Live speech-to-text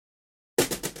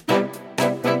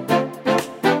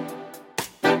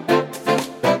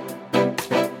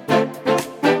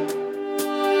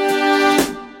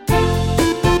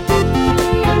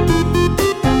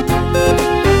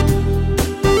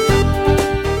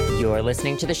are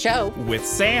listening to the show with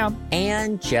Sam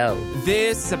and Joe.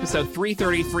 This is episode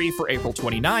 333 for April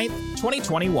 29th,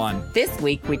 2021. This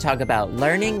week we talk about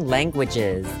learning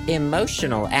languages,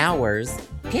 emotional hours,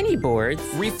 penny boards,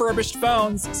 refurbished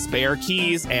phones, spare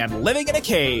keys, and living in a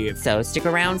cave. So stick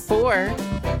around for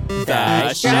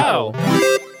the show.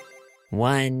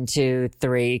 1, 2,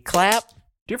 3, clap. Do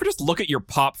you ever just look at your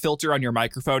pop filter on your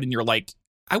microphone and you're like,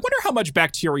 I wonder how much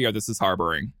bacteria this is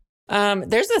harboring?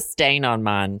 There's a stain on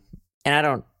mine, and I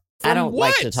don't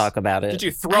like to talk about it. Did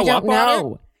you throw up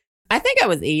on it? I think I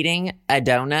was eating a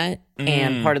donut,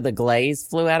 and part of the glaze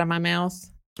flew out of my mouth.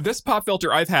 This pop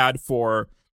filter I've had for,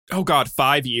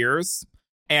 5 years.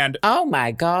 And oh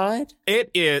my God.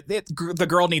 The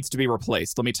girl needs to be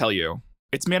replaced, let me tell you.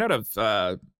 It's made out of,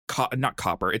 not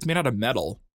copper, it's made out of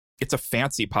metal. It's a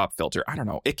fancy pop filter. I don't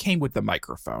know. It came with the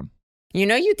microphone. You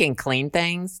know you can clean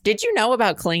things. Did you know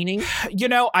about cleaning? You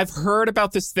know, I've heard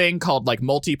about this thing called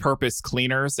multi-purpose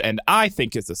cleaners, and I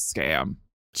think it's a scam.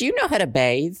 Do you know how to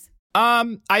bathe?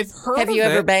 I've heard Have you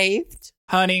ever bathed?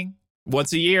 Honey,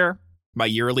 once a year, my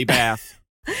yearly bath.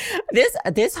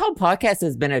 This whole podcast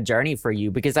has been a journey for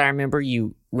you because I remember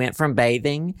you went from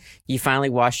bathing, you finally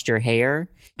washed your hair,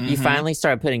 you finally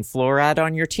started putting fluoride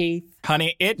on your teeth.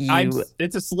 Honey,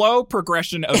 it's a slow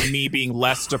progression of me being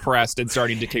less depressed and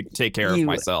starting to take care of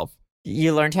myself.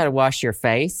 You learned how to wash your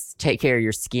face, take care of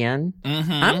your skin.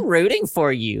 I'm rooting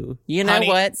for you. You know, honey,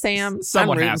 what, Sam?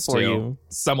 Someone has to.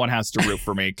 Someone has to root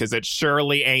for me because it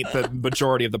surely ain't the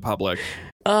majority of the public.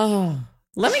 Oh,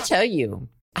 let me tell you.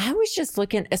 I was just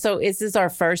looking. So this is our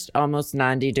first almost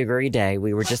 90-degree day.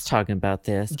 We were just talking about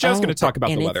this. Joe's going to talk about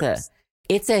the weather.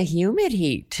 It's a humid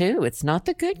heat, too. It's not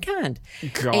the good kind.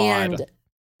 God. And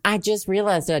I just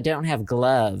realized I don't have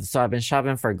gloves. So I've been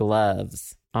shopping for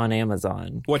gloves on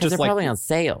Amazon. Because they're probably on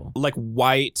sale. Like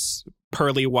white,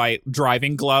 pearly white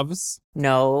driving gloves?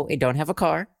 No, I don't have a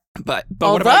car. But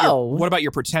what about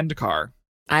your pretend car?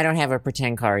 I don't have a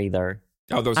pretend car either.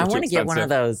 Oh, those are too expensive. I want to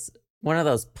get one of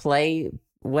those play...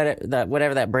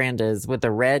 whatever that brand is with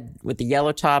the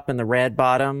yellow top and the red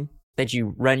bottom that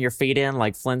you run your feet in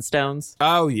like Flintstones.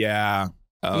 Oh yeah.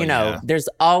 There's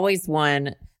always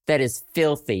one that is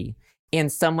filthy in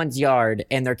someone's yard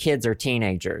and their kids are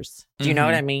teenagers. Do you know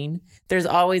what I mean? There's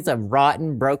always a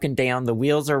rotten, broken down, the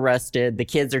wheels are rusted, the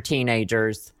kids are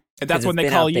teenagers. And that's when they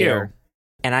call you.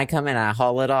 And I come in and I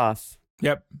haul it off.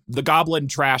 Yep. The goblin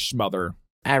trash mother.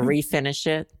 I refinish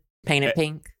it, paint it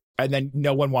pink. And then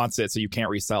no one wants it, so you can't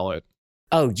resell it.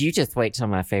 Oh, you just wait till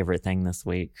my favorite thing this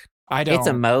week. I don't. It's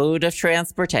a mode of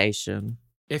transportation.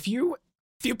 If you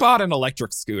bought an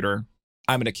electric scooter,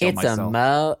 I'm going to kill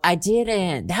myself. I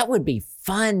didn't. That would be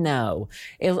fun, though.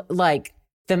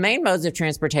 The main modes of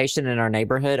transportation in our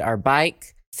neighborhood are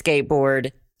bike,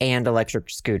 skateboard, and electric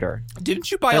scooter.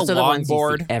 Didn't you buy a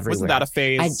longboard? Wasn't that a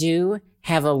phase? I do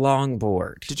have a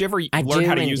longboard. Did you ever learn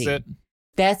how to use it?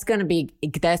 That's going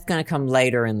to come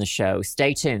later in the show.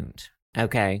 Stay tuned.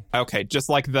 Okay. Okay. Just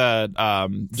like the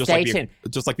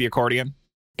accordion.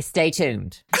 Stay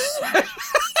tuned.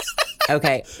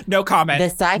 Okay. No comment. The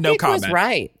psychic was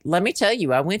right. Let me tell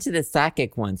you, I went to the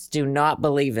psychic once. Do not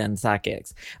believe in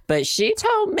psychics. But she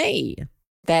told me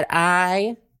that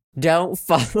I don't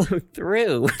follow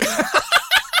through.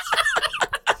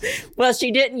 Well,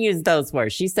 she didn't use those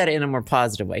words. She said it in a more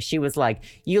positive way. She was like,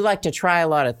 you like to try a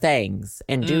lot of things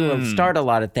and start a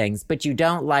lot of things, but you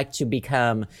don't like to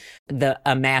become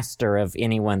a master of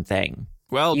any one thing.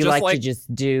 Well, you like to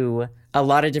just do a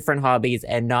lot of different hobbies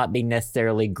and not be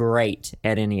necessarily great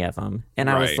at any of them. And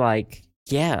I was like,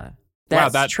 yeah,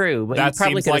 that's true. But you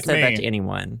probably could have said that to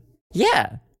anyone.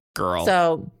 Yeah. Girl.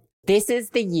 So this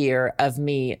is the year of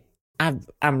me. I'm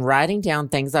writing down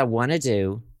things I want to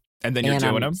do. And then you're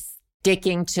doing them?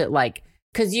 Sticking to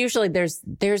because usually there's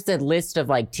a list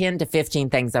of 10 to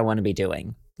 15 things I want to be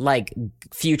doing. Like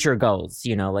future goals,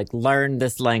 learn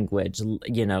this language,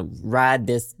 ride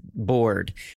this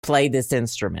board, play this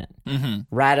instrument,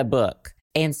 write a book.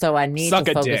 And so I need to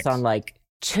focus on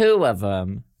 2 of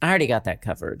them. I already got that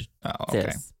covered. Oh,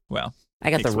 okay. Well,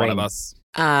 I got the ring. One of us.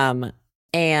 And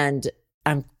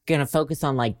I'm going to focus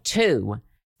on 2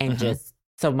 and just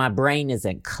so my brain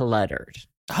isn't cluttered.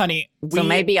 Honey, so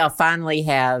maybe I'll finally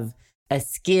have a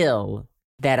skill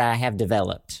that I have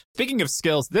developed. Speaking of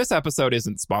skills, this episode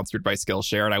isn't sponsored by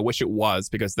Skillshare, and I wish it was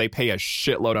because they pay a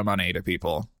shitload of money to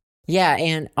people. Yeah,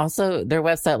 and also their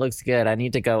website looks good. I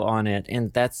need to go on it,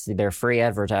 and that's their free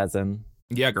advertising.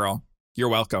 Yeah, girl. You're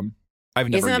welcome. I've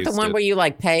never used it. Isn't that the one where you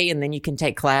pay and then you can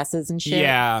take classes and shit?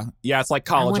 Yeah, it's like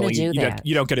college. I want to do that.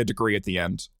 You don't get a degree at the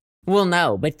end. Well,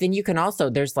 no, but then you can also,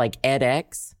 there's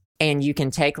edX, and you can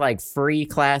take free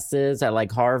classes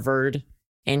at Harvard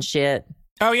and shit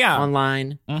Oh, yeah.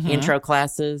 online, intro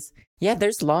classes. Yeah,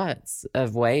 there's lots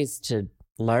of ways to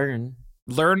learn.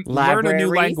 Learn a new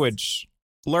language.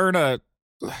 Learn a...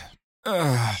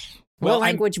 what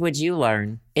language would you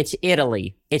learn? It's Italian.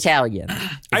 Is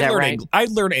that right? I'd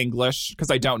learn English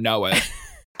because I don't know it.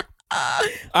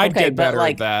 I'd get better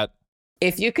at that.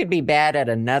 If you could be bad at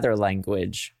another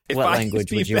language, what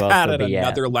language would you also be at?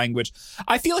 Another language.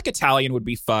 I feel like Italian would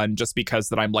be fun just because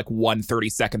that I'm like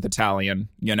 1/32nd Italian,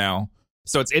 you know?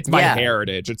 So it's my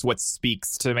heritage. It's what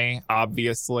speaks to me,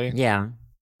 obviously. Yeah.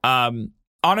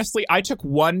 Honestly, I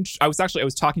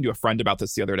was talking to a friend about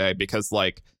this the other day because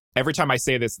like every time I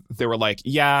say this, they were like,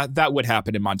 yeah, that would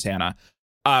happen in Montana.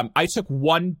 I took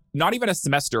not even a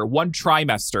semester, one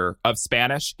trimester of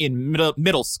Spanish in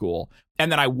middle school.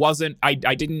 And then I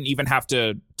didn't even have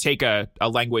to take a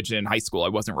language in high school. I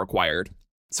wasn't required.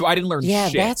 So I didn't learn shit. Yeah,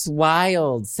 that's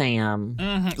wild, Sam.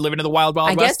 Living in the wild West,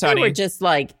 honey. I guess they were just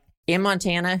like, in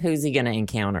Montana, who's he going to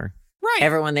encounter? Right.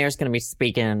 Everyone there is going to be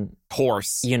speaking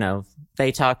horse. You know,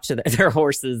 they talk to their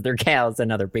horses, their cows,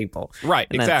 and other people. Right,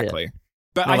 exactly.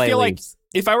 But I feel like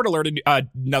if I were to learn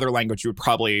another language,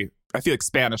 I feel like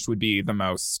Spanish would be the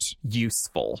most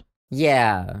useful.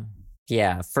 Yeah,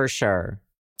 for sure.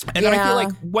 And then I feel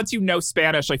like once you know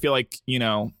Spanish, I feel like, you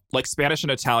know, like Spanish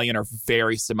and Italian are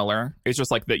very similar. It's just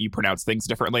like that you pronounce things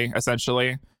differently,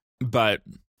 essentially. But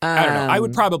I don't know. I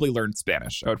would probably learn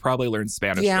Spanish. I would probably learn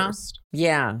Spanish first.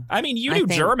 Yeah. I mean, you knew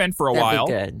German for a while.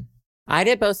 Good. I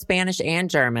did both Spanish and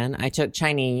German. I took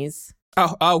Chinese.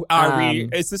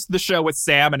 Is this the show with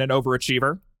Sam and an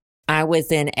overachiever? I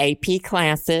was in AP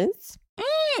classes.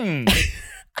 Just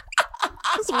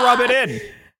rub it in.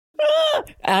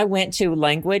 I went to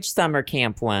language summer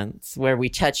camp once where we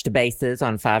touched bases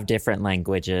on 5 different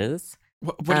languages.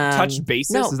 What touch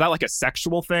bases? No. Is that like a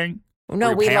sexual thing?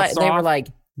 No, they were like,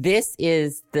 this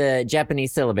is the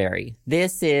Japanese syllabary.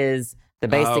 This is the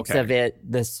basics of it,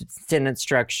 the sentence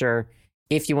structure.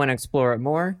 If you want to explore it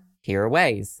more, here are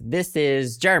ways. This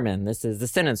is German. This is the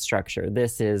sentence structure.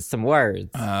 This is some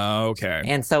words. Okay.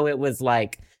 And so it was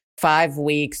like 5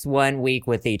 weeks, 1 week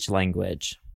with each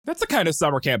language. That's the kind of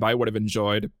summer camp I would have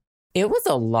enjoyed. It was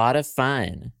a lot of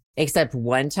fun, except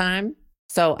one time.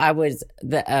 So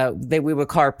we would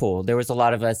carpool. There was a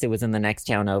lot of us. It was in the next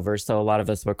town over. So a lot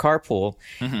of us would carpool.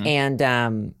 And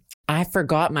I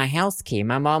forgot my house key.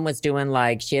 My mom was doing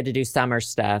she had to do summer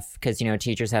stuff because, you know,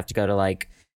 teachers have to go to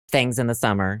things in the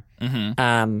summer.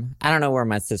 I don't know where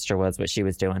my sister was, what she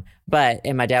was doing.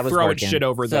 And my dad was throwing working. Shit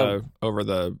over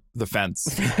the fence.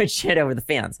 Throwing shit over the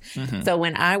fence. So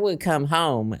when I would come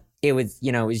home, it was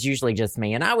usually just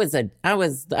me. And I was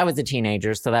a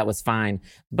teenager, so that was fine.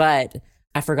 But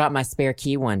I forgot my spare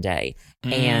key one day,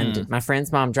 and my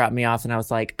friend's mom dropped me off, and I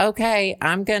was like, okay,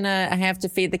 I have to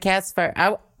feed the cats first.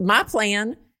 My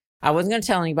plan, I wasn't going to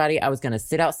tell anybody. I was going to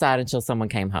sit outside until someone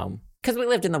came home because we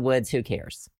lived in the woods. Who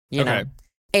cares? You know?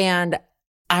 And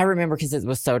I remember because it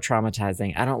was so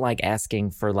traumatizing. I don't like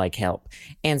asking for help.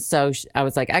 And so I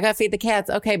was like, I got to feed the cats.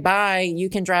 Okay, bye. You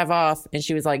can drive off. And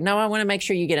she was like, no, I want to make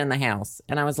sure you get in the house.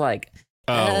 And I was like,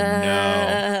 oh,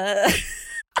 no.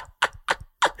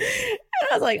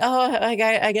 I was like,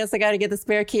 I guess I got to get the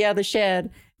spare key out of the shed.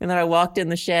 And then I walked in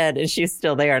the shed and she was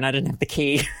still there and I didn't have the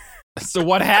key. So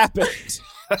what happened?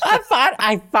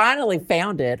 I finally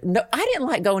found it. No, I didn't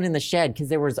like going in the shed because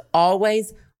there was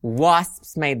always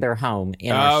wasps made their home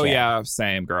in our shed. Oh, yeah.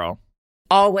 Same, girl.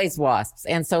 Always wasps.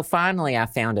 And so finally I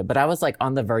found it. But I was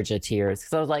on the verge of tears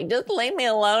because I was like, just leave me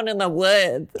alone in the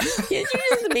woods. Can't you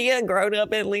just be a grown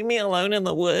up and leave me alone in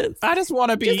the woods? I just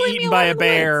want to be eaten by a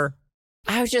bear.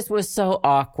 I was so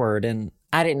awkward and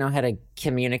I didn't know how to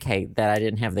communicate that I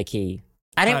didn't have the key.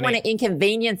 I didn't want to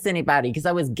inconvenience anybody because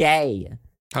I was gay.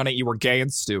 Honey, you were gay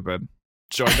and stupid.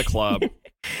 Join the club.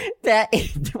 That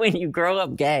when you grow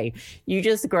up gay, you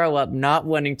just grow up not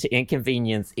wanting to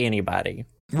inconvenience anybody.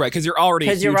 Right, because you're already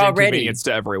a huge inconvenience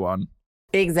to everyone.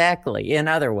 Exactly, in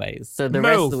other ways. So the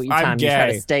rest of the time you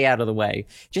try to stay out of the way.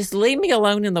 Just leave me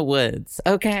alone in the woods,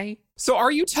 okay? So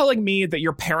are you telling me that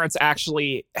your parents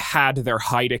actually had their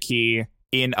hide-a-key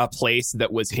in a place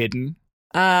that was hidden?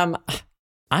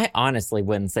 I honestly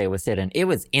wouldn't say it was hidden. It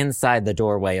was inside the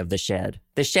doorway of the shed.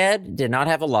 The shed did not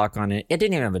have a lock on it. It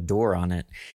didn't even have a door on it.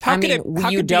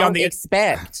 You don't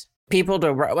expect people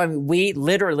to... we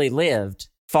literally lived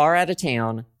far out of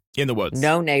town. In the woods.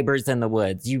 No neighbors in the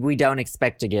woods. We don't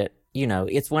expect to get...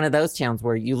 it's one of those towns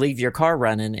where you leave your car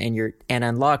running and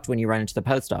unlocked when you run into the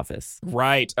post office.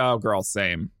 Right. Oh, girl,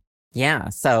 same. Yeah.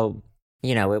 So,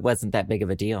 it wasn't that big of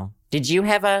a deal. Did you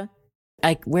have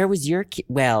where was your key?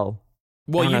 Well,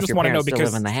 you just want to know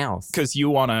because live in the house. Because you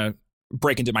want to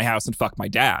break into my house and fuck my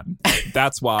dad.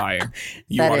 That's why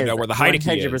you want to know where the hiding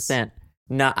key is. 100%.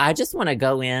 No, I just want to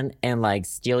go in and like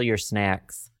steal your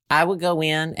snacks. I would go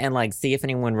in and like see if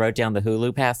anyone wrote down the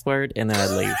Hulu password, and then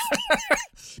I'd leave.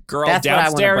 Girl, that's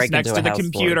downstairs next to the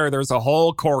computer, there's a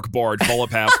whole cork board full of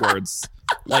passwords.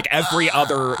 Like every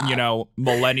other,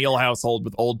 millennial household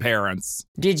with old parents.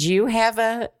 Did you have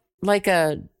a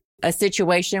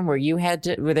situation where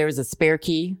where there was a spare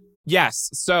key? Yes.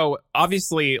 So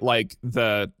obviously, like we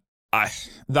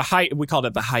called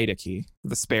it the hide key,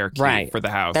 the spare key for the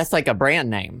house. That's like a brand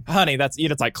name, honey.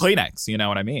 It's like Kleenex. You know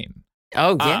what I mean?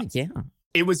 Oh yeah, yeah.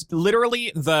 It was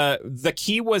literally the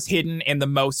key was hidden in the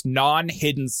most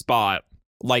non-hidden spot,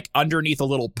 like underneath a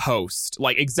little post,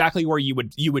 like exactly where you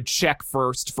would check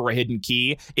first for a hidden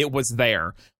key. It was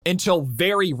there until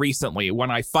very recently when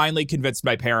I finally convinced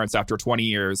my parents after 20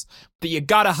 years that you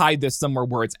gotta hide this somewhere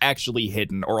where it's actually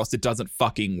hidden or else it doesn't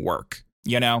fucking work,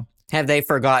 Have they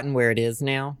forgotten where it is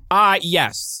now?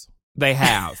 Yes, they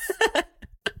have.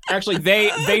 Actually,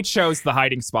 they chose the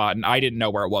hiding spot, and I didn't know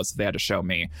where it was, so they had to show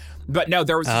me. But no,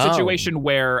 there was a situation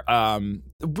where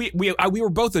we were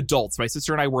both adults. My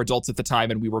sister and I were adults at the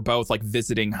time, and we were both like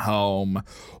visiting home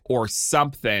or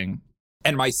something.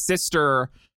 And my sister,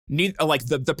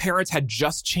 the parents had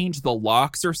just changed the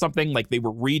locks or something. Like they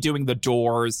were redoing the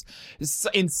doors.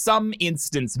 In some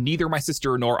instance, neither my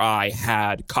sister nor I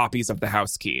had copies of the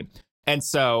house key, and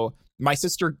so my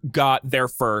sister got there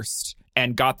first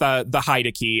and got the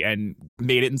hide key and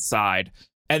made it inside.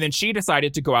 And then she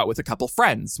decided to go out with a couple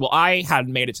friends. Well, I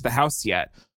hadn't made it to the house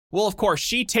yet. Well, of course,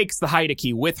 she takes the hide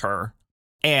key with her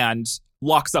and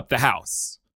locks up the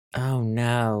house. Oh,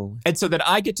 no. And so then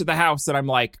I get to the house and I'm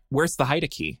like, where's the hide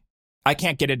key? I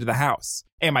can't get into the house.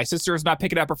 And my sister is not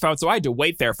picking up her phone. So I had to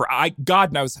wait there for,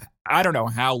 God knows, I don't know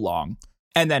how long.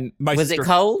 And then my sister... Was it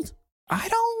cold? I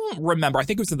don't remember. I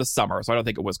think it was in the summer, so I don't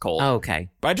think it was cold. Oh, okay.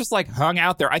 But I just hung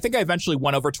out there. I think I eventually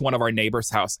went over to one of our neighbors'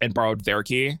 house and borrowed their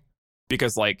key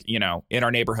because in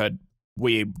our neighborhood,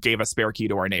 we gave a spare key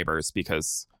to our neighbors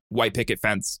because white picket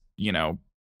fence,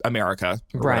 America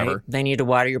or whatever. They need to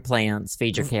water your plants,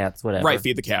 feed your cats, whatever. Right,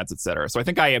 feed the cats, etc. So I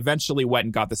think I eventually went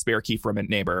and got the spare key from a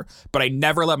neighbor, but I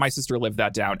never let my sister live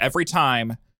that down. Every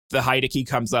time the hide key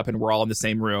comes up and we're all in the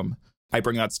same room, I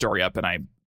bring that story up and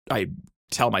I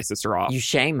tell my sister off. You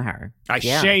shame her. I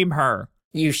shame her.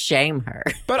 You shame her.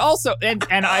 But also, and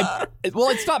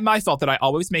it's not my fault that I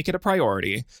always make it a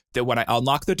priority that when I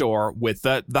unlock the door with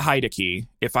the hide key,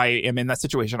 if I am in that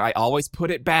situation, I always put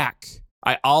it back.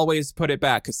 I always put it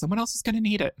back because someone else is going to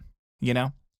need it,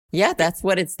 Yeah, that's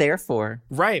what it's there for.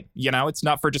 Right. It's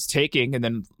not for just taking and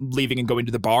then leaving and going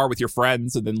to the bar with your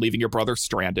friends and then leaving your brother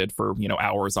stranded for,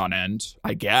 hours on end,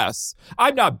 I guess.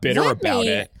 I'm not bitter about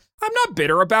it. I'm not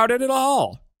bitter about it at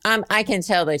all. I can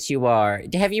tell that you are.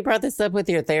 Have you brought this up with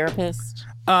your therapist?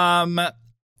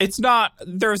 It's not.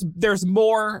 There's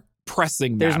more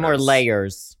pressing matters. There's more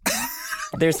layers.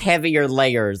 There's heavier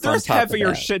layers on top of that. There's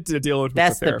heavier shit to deal with.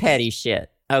 That's the petty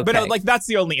shit. Okay. But that's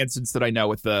the only instance that I know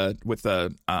with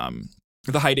the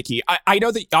hide key. I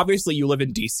know that obviously you live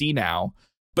in DC now,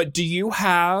 but do you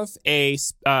have a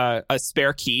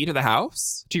spare key to the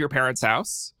house, to your parents'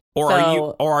 house? Or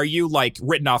are you like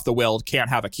written off the will, can't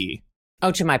have a key?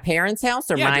 Oh, to my parents' house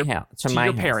or my house? To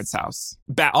your parents' house.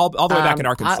 All the way back in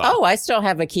Arkansas. I still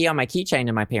have a key on my keychain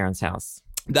in my parents' house.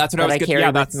 That's what I was going to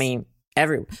carry with me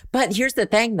everywhere. But here's the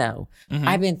thing, though. Mm-hmm.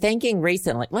 I've been thinking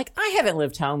recently, I haven't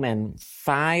lived home in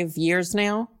 5 years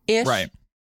now-ish. Right.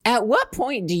 At what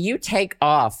point do you take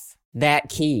off that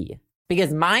key?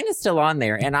 Because mine is still on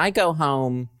there, and I go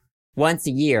home once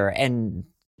a year, and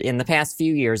in the past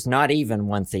few years, not even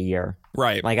once a year.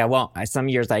 Right. I won't. Some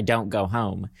years I don't go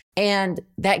home. And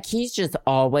that key's just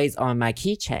always on my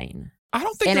keychain. I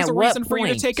don't think there's a reason for you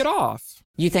to take it off.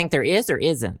 You think there is or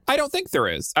isn't? I don't think there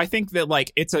is. I think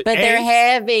that it's a... But they're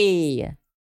heavy.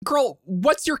 Girl,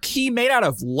 what's your key made out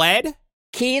of? Lead?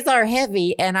 Keys are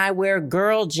heavy and I wear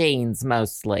girl jeans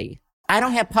mostly. I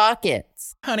don't have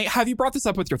pockets. Honey, have you brought this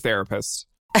up with your therapist?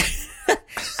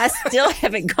 I still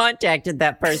haven't contacted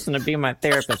that person to be my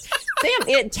therapist. Sam,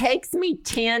 it takes me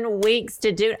 10 weeks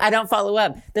to do. I don't follow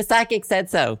up. The psychic said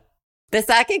so. The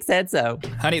psychic said so.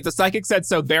 Honey, the psychic said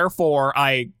so. Therefore,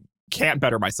 I can't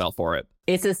better myself for it.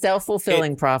 It's a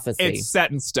self-fulfilling prophecy. It's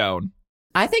set in stone.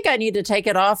 I think I need to take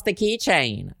it off the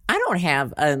keychain. I don't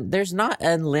have, there's not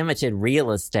unlimited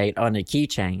real estate on a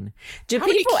keychain. Do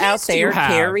people out there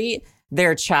carry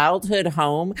their childhood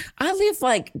home? I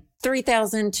live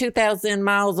 3,000, 2,000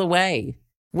 miles away.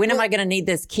 When am I going to need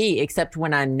this key except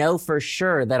when I know for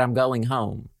sure that I'm going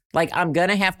home? I'm going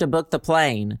to have to book the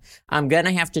plane. I'm going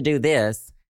to have to do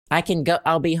this. I can go.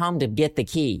 I'll be home to get the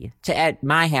key to at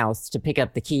my house to pick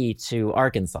up the key to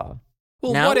Arkansas.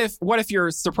 Well, no? what if you're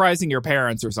surprising your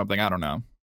parents or something? I don't know.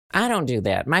 I don't do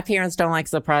that. My parents don't like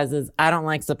surprises. I don't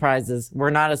like surprises. We're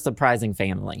not a surprising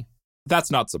family.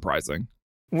 That's not surprising.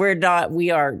 We're not.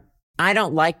 We are. I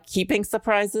don't like keeping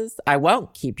surprises. I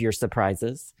won't keep your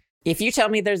surprises. If you tell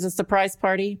me there's a surprise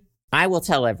party, I will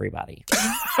tell everybody.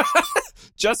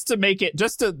 just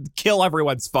to kill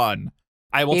everyone's fun.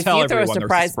 I will if tell you everyone throw a there's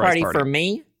surprise party for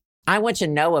me, I want you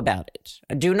to know about it.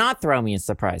 Do not throw me a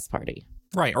surprise party.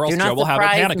 Right, or else Do not Joe will have a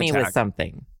panic surprise me attack. with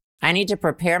something. I need to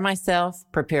prepare myself,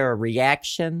 prepare a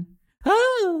reaction.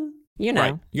 Oh, you know.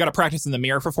 Right. You got to practice in the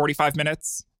mirror for 45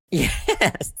 minutes.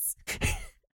 Yes.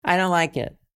 I don't like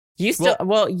it. You still,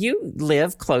 well, you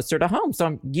live closer to home,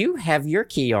 so you have your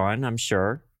key on, I'm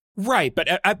sure. Right, but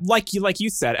like you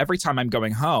said, every time I'm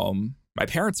going home, my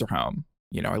parents are home.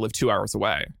 You know, I live 2 hours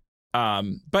away.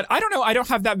 But I don't know. I don't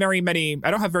have very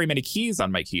many keys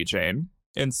on my keychain.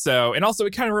 And also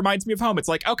it kind of reminds me of home. It's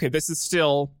like, okay, this is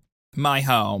still my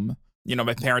home. You know,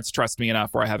 my parents trust me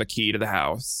enough where I have a key to the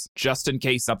house just in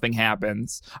case something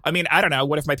happens. I mean, I don't know.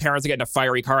 What if my parents get in a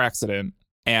fiery car accident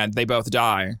and they both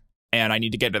die and I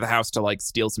need to get to the house to like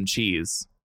steal some cheese?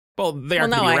 Well, they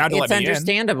aren't going to be around to let me in. It's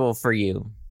understandable for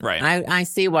you. Right. I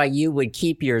see why you would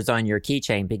keep yours on your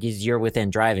keychain because you're within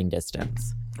driving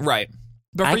distance. Right.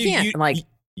 But I can't,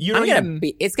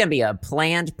 it's going to be a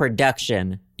planned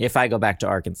production if I go back to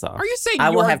Arkansas. Are you saying I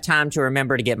will have time to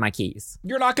remember to get my keys?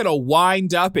 You're not going to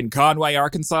wind up in Conway,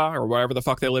 Arkansas, or wherever the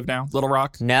fuck they live now? Little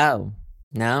Rock? No.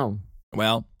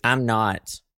 Well, I'm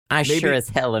not. I sure as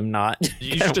hell am not.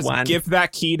 You should just give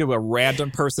that key to a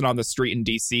random person on the street in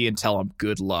D.C. and tell them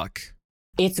good luck.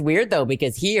 It's weird, though,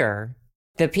 because here,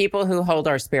 the people who hold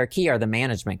our spare key are the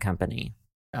management company.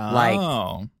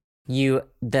 Oh.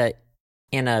 Like,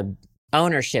 in a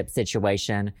ownership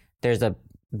situation,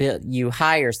 you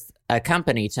hire a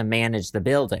company to manage the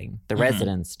building. The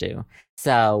residents do.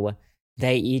 So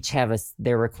they each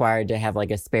they're required to have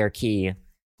like a spare key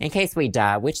in case we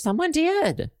die, which someone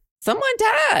did. Someone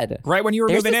died. Right when you were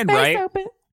moving in, right? Open.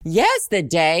 Yes, the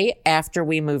day after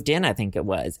we moved in, I think it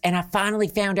was. And I finally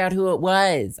found out who it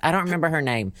was. I don't remember her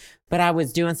name, but I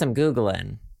was doing some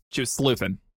Googling. She was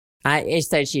sleuthing. It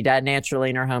said she died naturally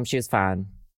in her home. She was fine.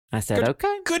 I said,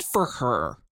 okay. Good for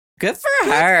her. Good for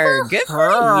her. Good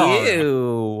for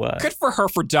you. Good for her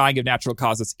for dying of natural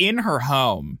causes in her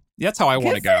home. That's how I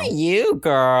want to go. Good for you,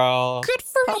 girl. Good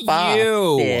for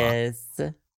you.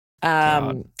 Sis.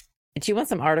 Do you want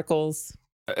some articles?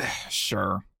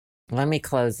 Sure. Let me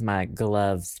close my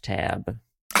gloves tab.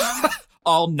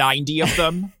 All 90 of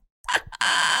them?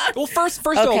 Well, first of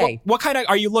all, what kind of,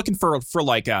 are you looking for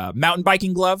like mountain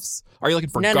biking gloves? Are you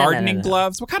looking for gardening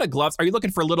gloves? What kind of gloves? Are you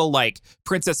looking for little like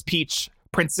Princess Peach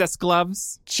princess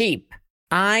gloves? Cheap.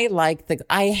 I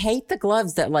hate the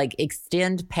gloves that like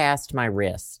extend past my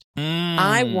wrist.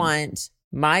 I want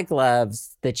my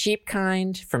gloves, the cheap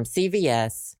kind from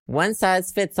CVS, one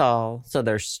size fits all, so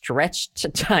they're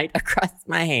stretched tight across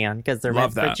my hand because they're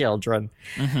meant for children.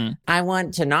 Mm-hmm. I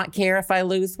want to not care if I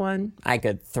lose one. I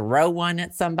could throw one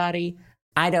at somebody.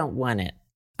 I don't want it.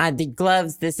 The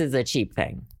gloves, this is a cheap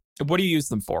thing. What do you use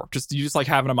them for? You just like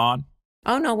having them on?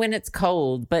 Oh, no, when it's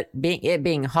cold. But it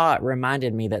being hot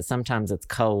reminded me that sometimes it's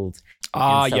cold.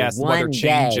 Yes, weather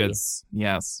changes.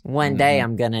 Yes. One day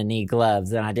I'm going to need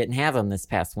gloves, and I didn't have them this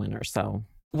past winter, so.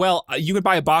 Well, you could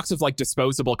buy a box of like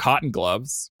disposable cotton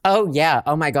gloves. Oh, yeah.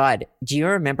 Oh, my God. Do you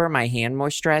remember my hand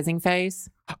moisturizing phase?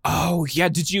 Oh, yeah.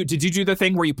 Did you do the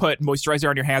thing where you put moisturizer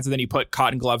on your hands and then you put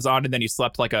cotton gloves on and then you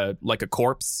slept like a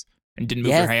corpse and didn't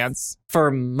move your hands? For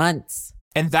months.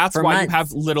 And that's why you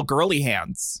have little girly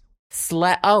hands.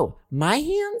 My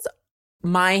hands?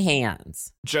 My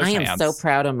hands. I am so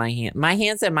proud of my hands. My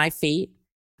hands and my feet.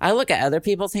 I look at other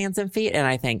people's hands and feet and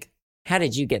I think, how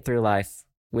did you get through life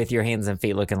with your hands and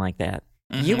feet looking like that?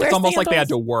 Mm-hmm. You wear It's almost sandals? like they had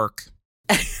to work.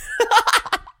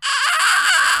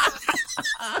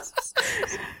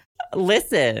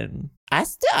 Listen, I've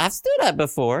stood up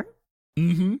before.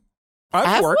 Mm-hmm.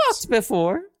 I've worked. walked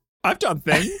before. I've done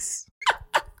things.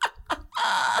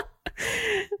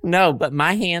 No, but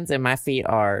my hands and my feet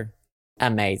are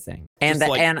amazing. And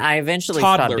I eventually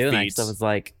stopped doing it. So it was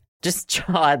like, just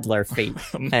toddler feet,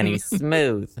 honey,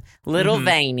 smooth, little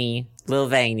veiny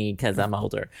because I'm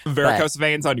older. Varicose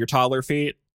veins on your toddler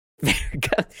feet?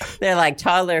 They're like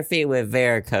toddler feet with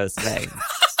varicose veins.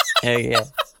 Yeah.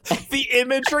 The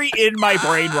imagery in my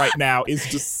brain right now is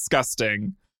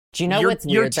disgusting. Do you know what's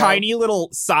weird, your tiny little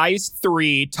size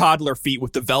 3 toddler feet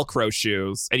with the Velcro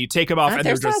shoes, and you take them off and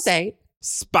they're just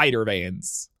spider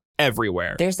veins.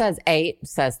 everywhere. Their size 8,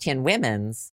 size 10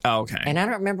 women's. Oh, okay. And I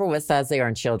don't remember what size they are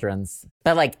in children's.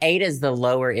 But like 8 is the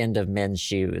lower end of men's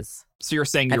shoes. So you're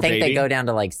saying your I think baby? they go down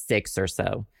to like 6 or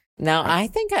so. No, I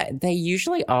think they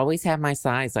usually always have my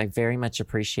size. I very much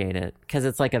appreciate it because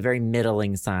it's like a very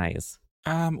middling size.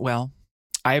 Well,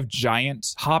 I have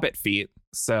giant hobbit feet,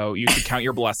 so you should count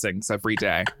your blessings every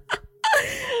day.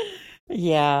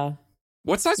 Yeah.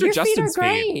 What size are Justin's feet? Are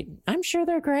great. I'm sure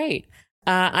they're great.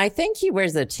 I think he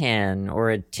wears a 10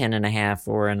 or a 10 and a half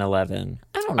or an 11.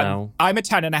 I don't know. I'm a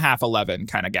 10 and a half, 11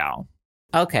 kind of gal.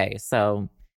 Okay, so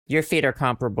your feet are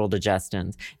comparable to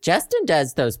Justin's. Justin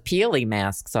does those peely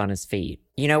masks on his feet.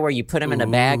 You know, where you put them in a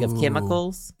bag of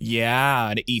chemicals? Yeah,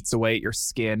 and it eats away at your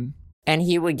skin. And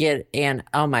he would get in,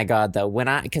 oh my God, though,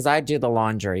 because I do the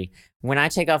laundry, when I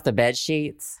take off the bed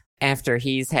sheets after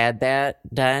he's had that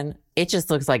done, it just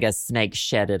looks like a snake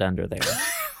shedded under there.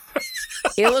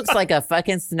 It looks like a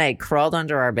fucking snake crawled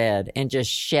under our bed and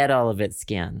just shed all of its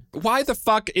skin. Why the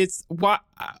fuck is what?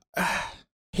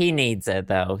 He needs it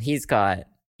though. He's got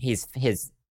his.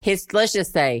 Let's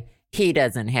just say he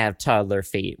doesn't have toddler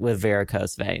feet with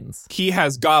varicose veins. He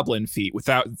has goblin feet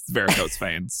without varicose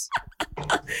veins.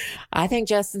 I think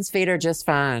Justin's feet are just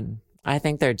fine. I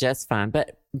think they're just fine.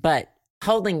 But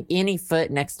holding any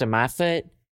foot next to my foot,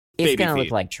 it's going to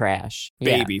look like trash.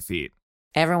 Baby feet.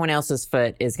 Everyone else's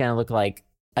foot is going to look like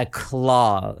a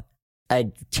claw, a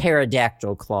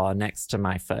pterodactyl claw next to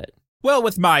my foot. Well,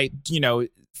 with my,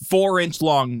 4-inch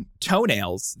long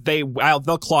toenails,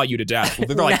 they'll claw you to death.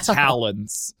 They're like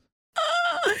talons.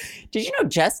 Did you know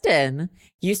Justin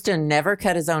used to never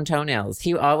cut his own toenails?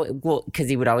 Because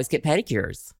he would always get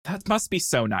pedicures. That must be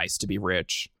so nice to be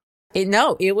rich.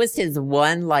 It was his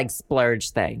one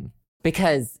splurge thing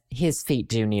because his feet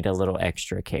do need a little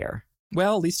extra care.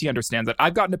 Well, at least he understands that.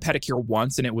 I've gotten a pedicure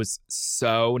once and it was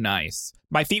so nice.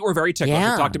 My feet were very ticklish.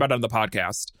 Yeah. We talked about it on the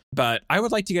podcast, but I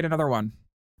would like to get another one.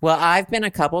 Well, I've been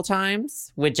a couple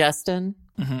times with Justin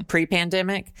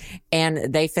pre-pandemic,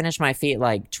 and they finished my feet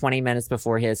like 20 minutes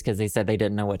before his because they said they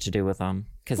didn't know what to do with them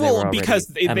because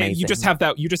you just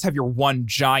have your one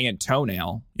giant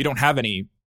toenail. You don't have any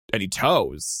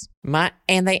toes. I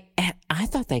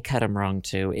thought they cut them wrong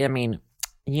too. I mean,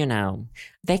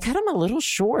 they cut them a little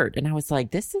short, and I was like,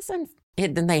 this isn't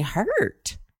it. Then they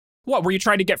hurt. What, were you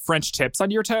trying to get French tips on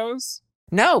your toes?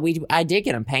 No, I did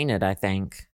get them painted, I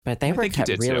think. But they were cut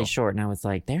really too. Short, and I was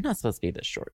like, they're not supposed to be this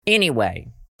short. Anyway,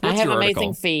 What's I have your amazing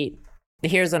article? feet.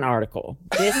 Here's an article.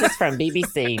 This is from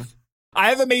BBC. I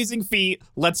have amazing feet.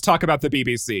 Let's talk about the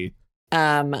BBC.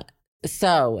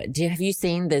 So, have you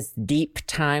seen this deep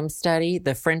time study?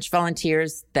 The French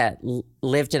volunteers that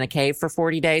lived in a cave for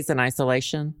 40 days in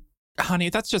isolation?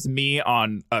 Honey, that's just me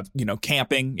on,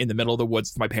 camping in the middle of the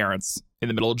woods with my parents in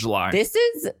the middle of July. This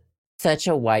is such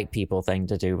a white people thing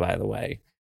to do, by the way.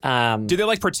 Do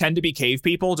they pretend to be cave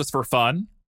people just for fun?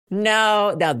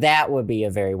 No, now that would be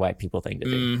a very white people thing to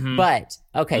do. Mm-hmm. But,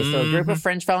 okay, so a group of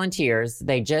French volunteers,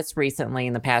 they just recently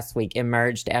in the past week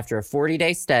emerged after a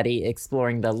 40-day study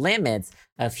exploring the limits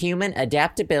of human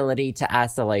adaptability to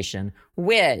isolation,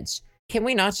 which, can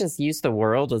we not just use the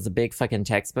world as a big fucking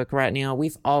textbook right now?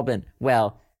 We've all been,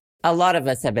 a lot of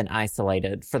us have been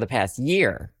isolated for the past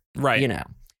year. Right.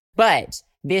 But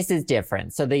this is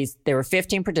different. So there were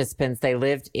 15 participants. They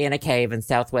lived in a cave in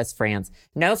southwest France.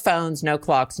 No phones, no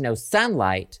clocks, no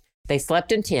sunlight. They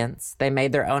slept in tents. They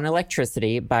made their own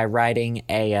electricity by riding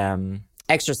a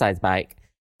exercise bike.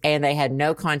 And they had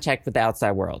no contact with the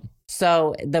outside world.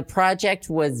 So the project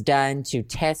was done to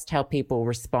test how people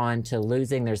respond to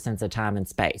losing their sense of time and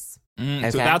space.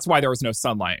 Okay? So that's why there was no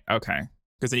sunlight. Okay.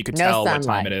 Because then you could tell what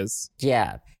time it is.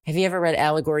 Yeah. Have you ever read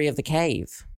Allegory of the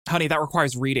Cave? Honey, that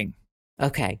requires reading.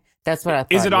 Okay. That's what I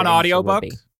thought. Is it on audiobook?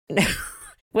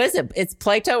 What is it? It's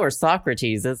Plato or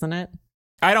Socrates, isn't it?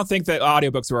 I don't think that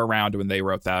audiobooks were around when they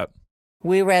wrote that.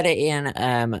 We read it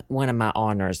in one of my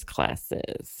honors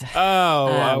classes.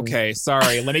 Oh, okay.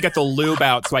 Sorry. Let me get the lube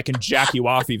out so I can jack you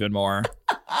off even more.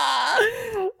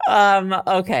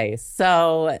 Okay.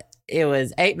 So it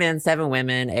was 8 men, 7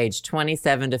 women, aged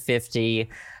 27 to 50.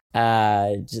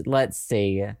 Let's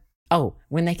see. Oh,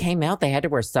 when they came out, they had to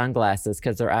wear sunglasses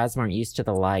because their eyes weren't used to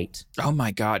the light. Oh,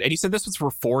 my God. And you said this was for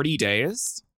 40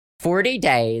 days? 40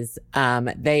 days.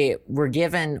 They were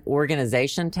given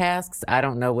organization tasks. I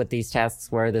don't know what these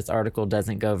tasks were. This article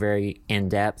doesn't go very in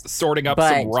depth. Sorting up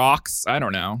some rocks. I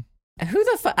don't know. I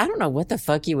don't know what the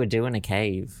fuck you would do in a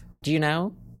cave. Do you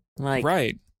know?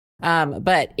 Right.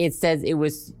 But it says it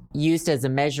was used as a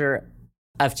measure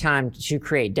of time to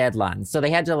create deadlines. So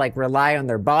they had to rely on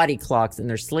their body clocks and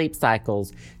their sleep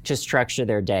cycles to structure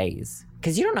their days.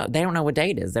 Because they don't know what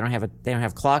day it is. They don't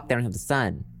have clock. They don't have the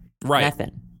sun. Right.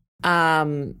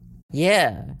 Nothing.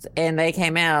 Yeah. And they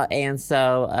came out, and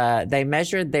so they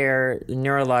measured their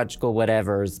neurological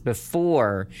whatevers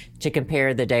before to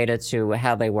compare the data to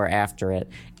how they were after it.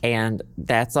 And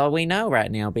that's all we know right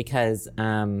now because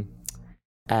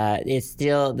it's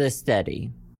still the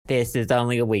study. This is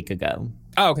only a week ago.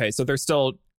 Oh, okay, so they're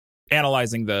still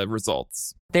analyzing the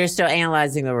results. They're still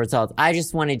analyzing the results. I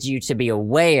just wanted you to be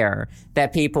aware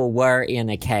that people were in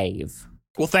a cave.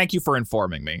 Well, thank you for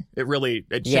informing me.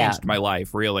 It changed my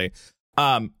life, really.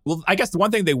 Well, I guess the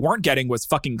one thing they weren't getting was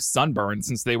fucking sunburn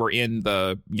since they were in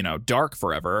the, dark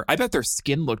forever. I bet their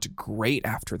skin looked great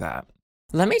after that.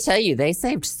 Let me tell you, they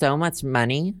saved so much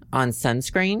money on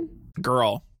sunscreen.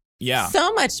 Girl, yeah.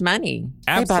 So much money.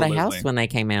 Absolutely. They bought a house when they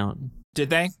came out. Did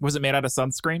they? Was it made out of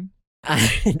sunscreen?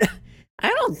 I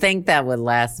don't think that would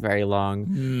last very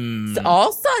long. So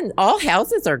all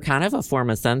houses are kind of a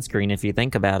form of sunscreen if you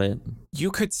think about it.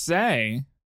 You could say.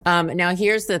 Now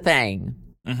here's the thing.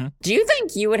 Mm-hmm. Do you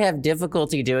think you would have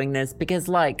difficulty doing this? Because,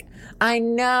 I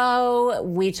know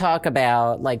we talk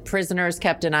about, prisoners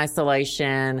kept in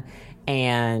isolation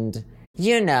and,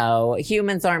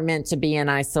 humans aren't meant to be in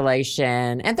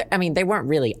isolation. And, they weren't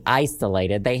really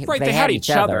isolated. They had each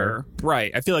other.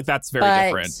 Right. I feel like that's very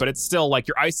different. But it's still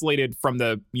you're isolated from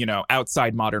the,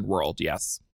 outside modern world.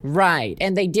 Yes. Right.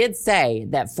 And they did say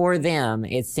that for them,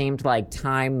 it seemed like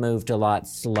time moved a lot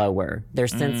slower. Their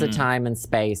sense of time and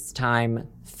space, time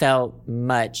felt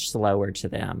much slower to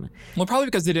them. Well, probably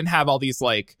because they didn't have all these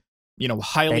highly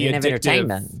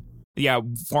addictive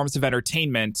forms of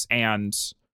entertainment. And,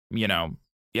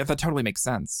 that totally makes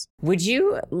sense. Would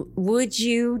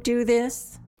you do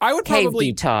this? I would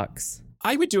probably cave detox.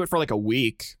 I would do it for a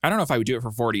week. I don't know if I would do it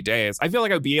for 40 days. I feel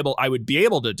like I would be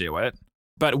able to do it.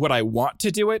 But would I want to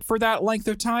do it for that length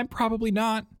of time? Probably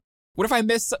not. What if I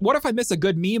miss a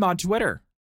good meme on Twitter?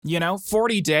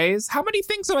 40 days? How many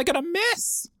things am I going to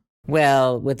miss?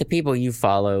 Well, with the people you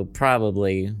follow,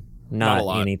 probably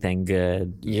not anything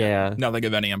good. Yeah. Nothing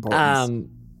of any importance.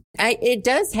 It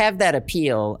does have that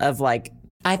appeal of I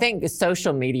think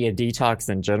social media detox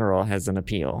in general has an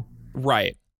appeal.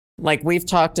 Right. We've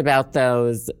talked about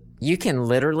those. You can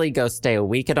literally go stay a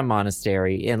week at a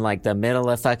monastery in the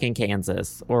middle of fucking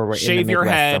Kansas or shave your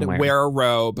head, somewhere. Wear a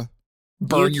robe,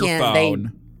 burn your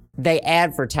phone. They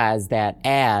advertise that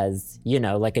as, a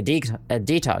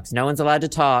detox. No one's allowed to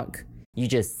talk. You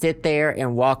just sit there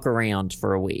and walk around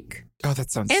for a week. Oh,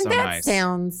 that sounds so nice.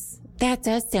 That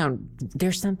does sound,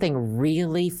 there's something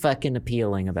really fucking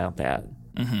appealing about that.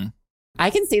 Mm-hmm. I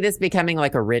can see this becoming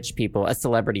a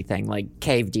celebrity thing,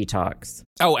 cave detox.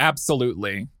 Oh,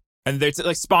 absolutely. And it's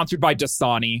sponsored by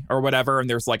Dasani or whatever, and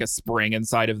there's a spring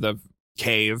inside of the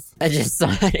cave. A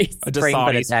Dasani spring,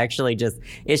 but it's actually just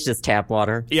tap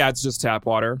water. Yeah, it's just tap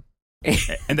water.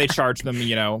 And they charge them,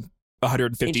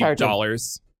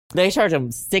 $150. They charge them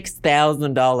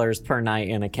 $6,000 per night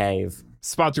in a cave.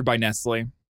 Sponsored by Nestle.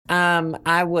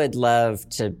 I would love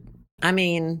to.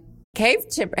 Cave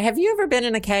tip. Have you ever been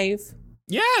in a cave?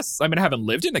 Yes. I haven't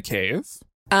lived in a cave.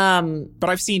 But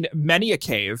I've seen many a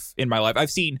cave in my life.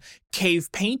 I've seen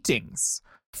cave paintings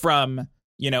from,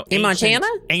 in Montana?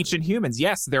 Ancient humans.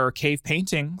 Yes, there are cave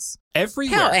paintings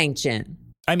everywhere. How ancient?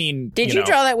 Did you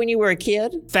draw that when you were a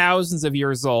kid? Thousands of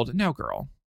years old. No, girl.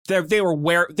 They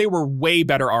were way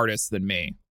better artists than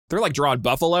me. They're drawing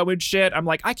buffalo and shit. I'm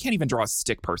I can't even draw a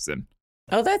stick person.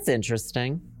 Oh, that's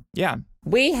interesting. Yeah.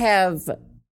 We have,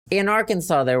 in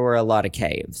Arkansas, there were a lot of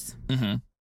caves. Mm-hmm.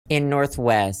 In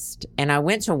Northwest, and I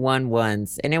went to one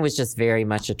once, and it was just very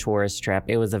much a tourist trap.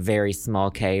 It was a very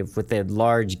small cave with a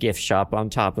large gift shop on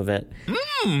top of it.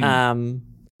 It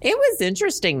was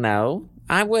interesting, though.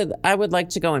 I would like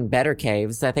to go in better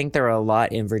caves. I think there are a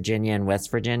lot in Virginia and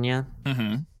West Virginia.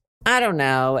 Mm-hmm. I don't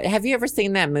know. Have you ever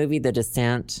seen that movie, The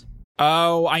Descent?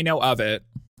 Oh, I know of it.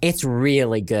 It's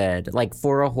really good.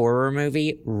 For a horror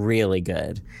movie, really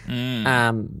good.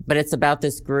 But it's about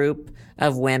this group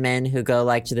of women who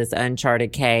go to this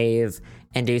uncharted cave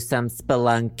and do some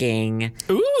spelunking.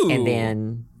 Ooh. And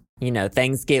then,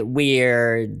 things get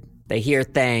weird. They hear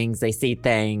things, they see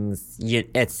things,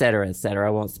 et cetera, et cetera.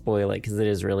 I won't spoil it because it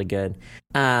is really good.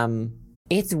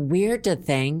 It's weird to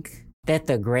think that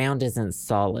the ground isn't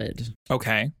solid.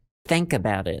 Okay. Think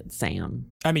about it, Sam.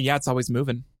 Yeah, it's always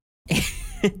moving.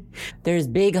 There's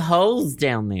big holes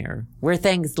down there where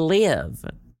things live.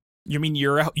 You mean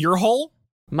your hole?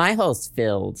 My hole's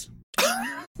filled.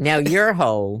 Now your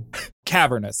hole.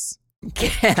 Cavernous.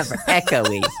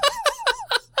 Echoey.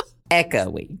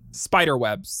 Echoey. Spider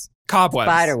webs. Cobwebs.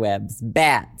 Spider webs.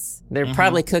 Bats. They're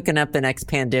probably cooking up the next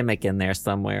pandemic in there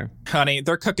somewhere. Honey,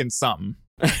 they're cooking something.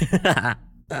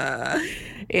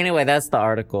 Anyway, that's the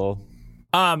article.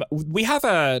 We have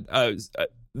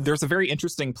there's a very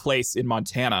interesting place in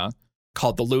Montana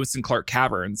called the Lewis and Clark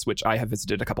Caverns, which I have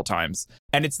visited a couple times.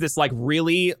 And it's this like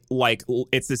really like,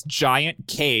 it's this giant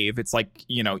cave. It's like,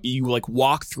 you know, you like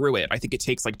walk through it. I think it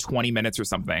takes like 20 minutes or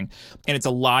something. And it's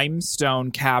a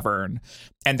limestone cavern.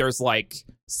 And there's like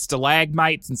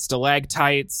stalagmites and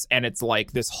stalactites. And it's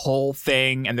like this whole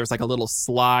thing. And there's like a little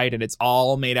slide and it's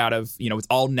all made out of, you know, it's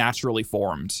all naturally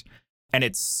formed. And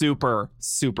it's super,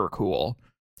 super cool.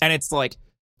 And it's like,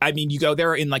 I mean, you go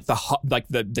there in like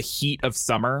the heat of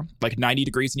summer, like 90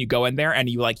 degrees, and you go in there and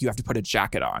you have to put a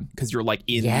jacket on because you're like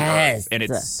in the earth, and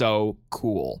it's so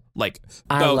cool. Like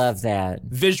I love that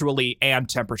visually and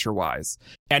temperature wise.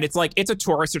 And it's like, it's a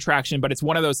tourist attraction, but it's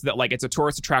one of those that like, it's a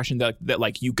tourist attraction that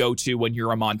like you go to when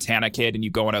you're a Montana kid and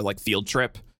you go on a like field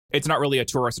trip. It's not really a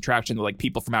tourist attraction that like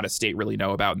people from out of state really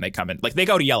know about, and they come in. Like they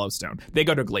go to Yellowstone, they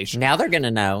go to Glacier. Now they're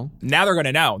gonna know.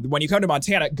 When you come to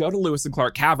Montana, go to Lewis and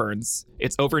Clark Caverns.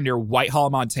 It's over near Whitehall,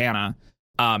 Montana,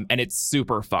 and it's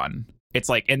super fun. It's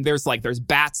like, and there's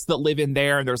bats that live in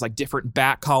there, and there's like different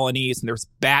bat colonies, and there's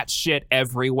bat shit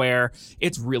everywhere.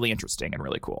 It's really interesting and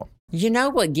really cool. You know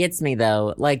what gets me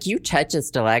though? Like you touch a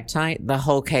stalactite, the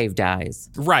whole cave dies.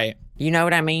 Right. You know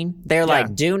what I mean? They're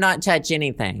like, do not touch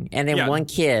anything. And then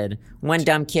one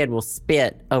dumb kid will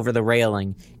spit over the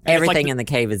railing. Everything in the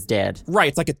cave is dead. Right.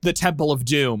 It's like the Temple of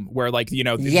Doom where like, you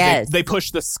know, they push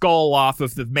the skull off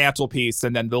of the mantelpiece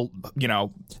and then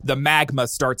the magma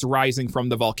starts rising from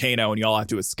the volcano and you all have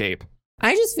to escape.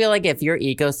 I just feel like if your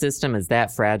ecosystem is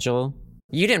that fragile,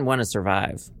 you didn't want to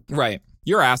survive. Right.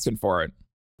 You're asking for it.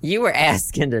 You were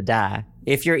asking to die.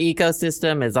 If your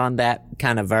ecosystem is on that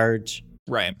kind of verge.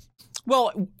 Right.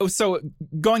 Well, so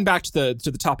going back to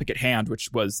the topic at hand,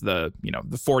 which was the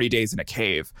 40 days in a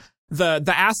cave, the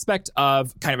aspect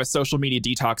of kind of a social media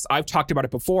detox, I've talked about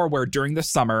it before, where during the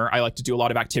summer, I like to do a lot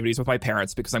of activities with my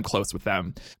parents because I'm close with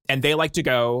them. And they like to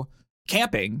go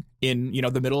camping in,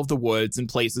 the middle of the woods in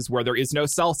places where there is no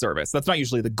cell service. That's not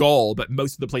usually the goal, but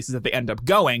most of the places that they end up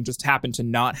going just happen to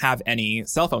not have any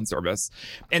cell phone service.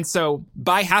 And so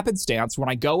by happenstance, when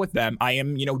I go with them, I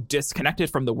am, disconnected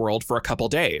from the world for a couple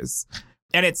days.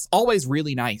 And it's always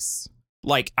really nice.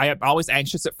 Like, I am always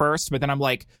anxious at first, but then I'm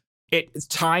like,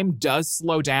 time does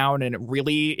slow down, and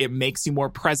it makes you more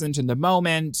present in the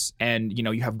moment. And,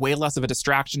 you have way less of a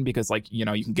distraction because you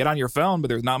can get on your phone, but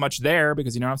there's not much there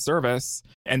because you don't have service.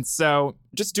 And so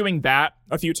just doing that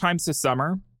a few times this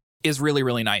summer is really,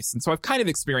 really nice. And so I've kind of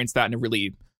experienced that in a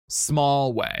really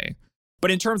small way.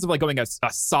 But in terms of going a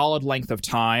solid length of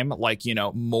time,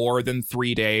 more than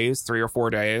 3 or 4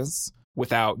 days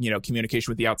without,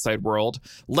 communication with the outside world,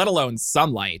 let alone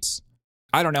sunlight,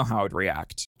 I don't know how I would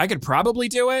react. I could probably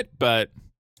do it, but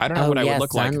I don't know what I would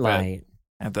look sunlight.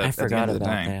 Like. I forgot about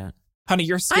that. Honey,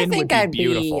 your skin would be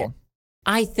beautiful.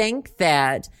 I think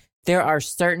that there are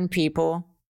certain people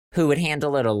who would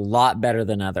handle it a lot better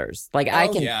than others.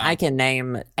 I can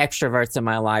name extroverts in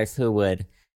my life who would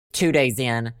 2 days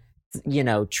in,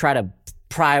 try to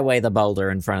pry away the boulder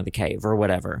in front of the cave or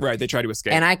whatever. Right, they try to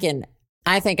escape. And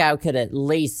I think I could at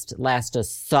least last a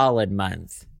solid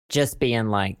month just being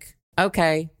like,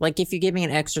 okay, if you give me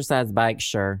an exercise bike,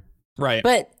 sure. Right.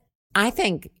 But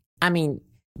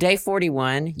day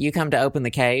 41, you come to open the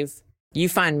cave, you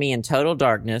find me in total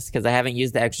darkness because I haven't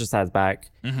used the exercise bike.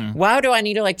 Mm-hmm. Why do I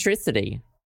need electricity?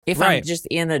 If I'm just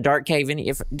in a dark cave, and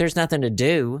if there's nothing to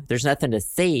do, there's nothing to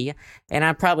see, and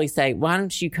I'd probably say, why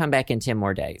don't you come back in 10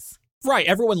 more days? Right.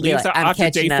 Everyone leaves after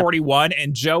day 41,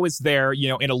 and Joe is there,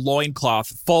 in a loincloth,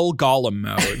 full Gollum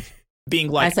mode.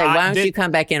 Being like, I say, why don't you come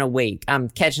back in a week? I'm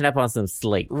catching up on some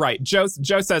sleep. Right. Joe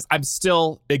says, I'm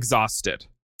still exhausted.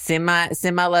 Send my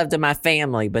love to my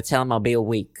family, but tell them I'll be a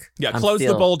week. Yeah, close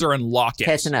the boulder and lock it.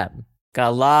 Catching up. Got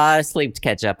a lot of sleep to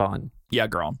catch up on. Yeah,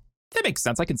 girl. That makes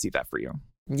sense. I can see that for you.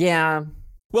 Yeah.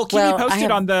 Well, keep me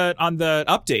posted on the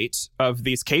update of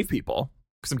these cave people,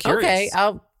 because I'm curious. Okay,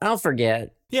 I'll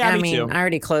forget. Yeah, me too. I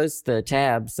already closed the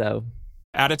tab, so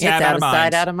out of tab, out of mind.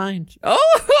 Sight, out of mind.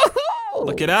 Oh,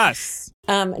 look at us.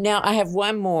 Now I have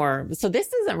one more. So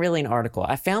this isn't really an article.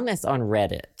 I found this on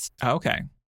Reddit. Oh, okay.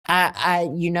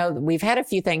 We've had a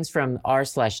few things from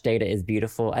r/data is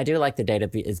beautiful. I do like the data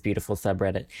is beautiful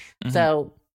subreddit. Mm-hmm.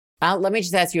 So let me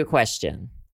just ask you a question.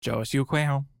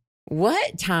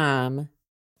 What time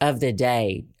of the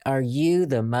day are you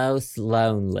the most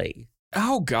lonely?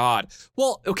 Oh God.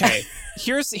 Well, okay.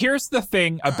 Here's the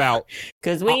thing about,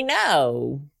 because we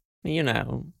know.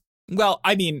 Well,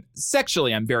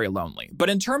 sexually, I'm very lonely. But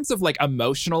in terms of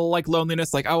emotional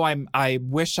loneliness, I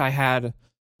wish I had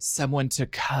someone to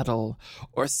cuddle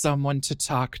or someone to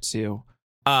talk to.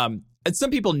 and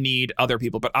some people need other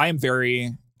people, but I am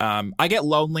very, I get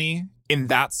lonely in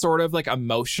that sort of like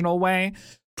emotional way,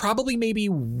 probably maybe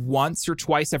once or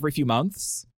twice every few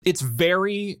months. It's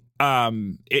very,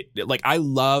 like I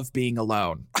love being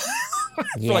alone for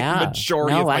like the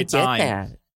majority of my time.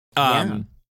 Get that.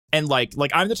 And like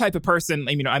I'm the type of person,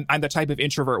 you know, I'm the type of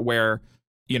introvert where,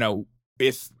 you know,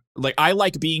 if like I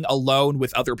like being alone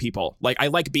with other people. Like I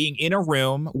like being in a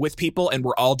room with people and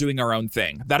we're all doing our own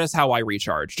thing. That is how I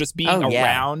recharge. Just being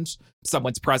around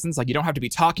someone's presence. Like you don't have to be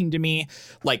talking to me.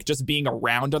 Like just being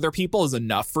around other people is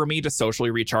enough for me to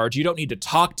socially recharge. You don't need to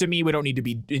talk to me. We don't need to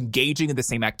be engaging in the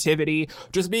same activity.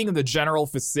 Just being in the general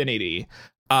vicinity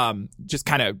just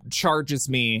kind of charges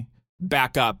me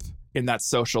back up in that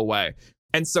social way.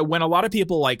 And so when a lot of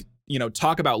people like, you know,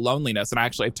 talk about loneliness, and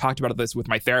I've talked about this with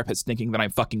my therapist thinking that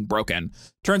I'm fucking broken.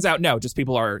 Turns out, no, just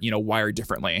people are, you know, wired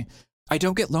differently. I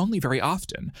don't get lonely very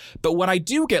often. But when I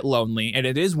do get lonely, and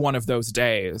it is one of those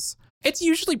days, it's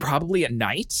usually probably at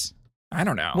night. I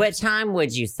don't know. What time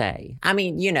would you say? I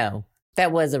mean, you know,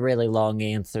 that was a really long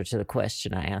answer to the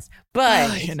question I asked.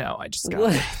 But, you know, I just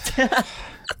got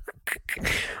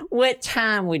what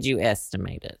time would you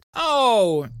estimate it?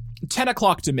 Oh, 10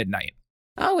 o'clock to midnight.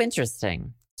 Oh,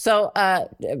 interesting. So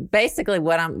basically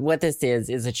what this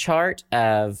is a chart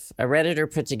of a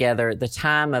Redditor put together the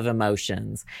time of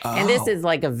emotions. Oh. And this is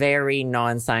like a very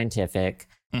non-scientific.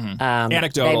 Mm-hmm.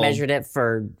 Anecdotal. They measured it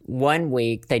for 1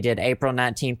 week. They did April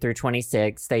 19th through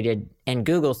 26th. They did in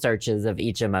Google searches of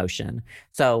each emotion.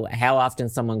 So how often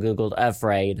someone Googled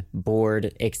afraid,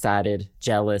 bored, excited,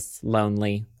 jealous,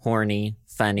 lonely, horny,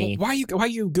 funny. Why are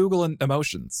you Googling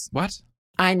emotions? What?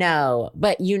 I know.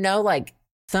 But you know, like,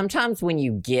 sometimes when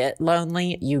you get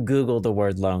lonely, you Google the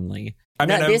word lonely. I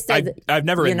mean, I've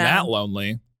never been that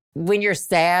lonely. When you're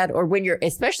sad or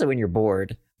especially when you're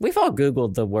bored, we've all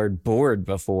Googled the word bored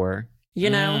before, you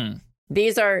know?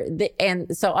 These are,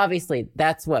 and so obviously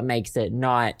that's what makes it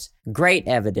not great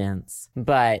evidence,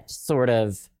 but sort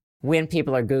of when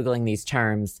people are Googling these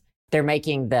terms, they're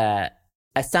making the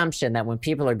assumption that when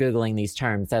people are Googling these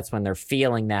terms, that's when they're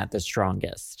feeling that the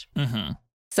strongest. Mm-hmm.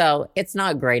 So it's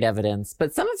not great evidence,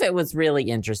 but some of it was really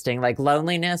interesting. Like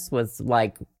loneliness was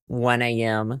like 1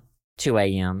 a.m., 2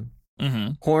 a.m.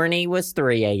 Mm-hmm. Horny was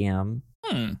 3 a.m.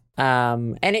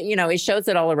 And it, you know, it shows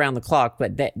it all around the clock,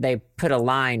 but they put a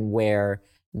line where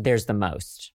there's the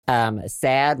most.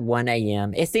 Sad, 1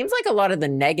 a.m. It seems like a lot of the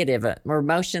negative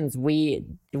emotions we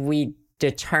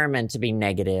determine to be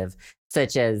negative,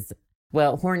 such as,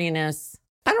 well, horniness.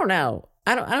 I don't know.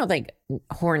 I don't think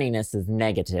horniness is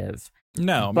negative.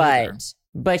 No,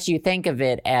 but you think of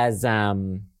it as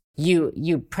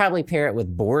you probably pair it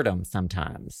with boredom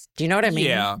sometimes. Do you know what I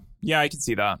mean? Yeah, I can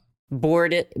see that.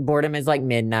 Boredom is like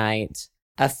midnight.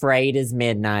 Afraid is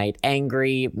midnight.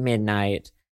 Angry,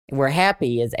 midnight. Where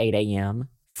happy is 8 a.m.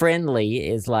 Friendly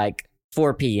is like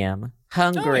 4 p.m.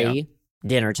 Hungry,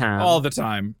 dinner time. All the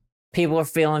time. People are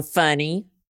feeling funny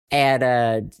at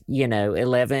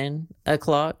 11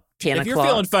 o'clock, 10 o'clock. If you're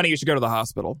feeling funny, you should go to the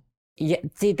hospital. Yeah,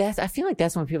 see, I feel like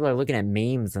that's when people are looking at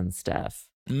memes and stuff.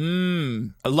 I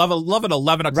love an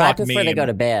 11 o'clock right before meme. They go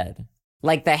to bed.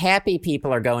 Like the happy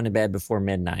people are going to bed before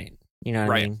midnight. You know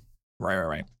what I mean?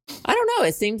 Right. I don't know.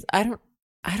 It seems I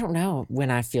don't know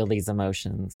when I feel these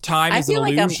emotions. Time is an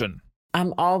illusion.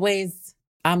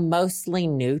 I'm mostly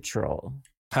neutral.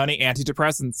 Honey,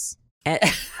 antidepressants.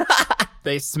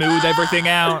 They smooth everything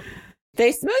out.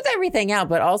 They smooth everything out,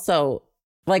 but also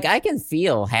like I can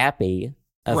feel happy.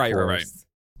 Right.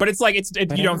 But it's like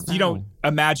you don't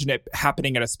imagine it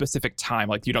happening at a specific time.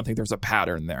 Like you don't think there's a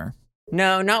pattern there.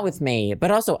 No, not with me.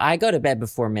 But also, I go to bed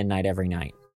before midnight every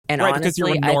night. And right, honestly, because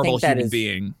you're a normal human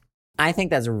being. I think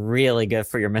that's really good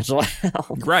for your mental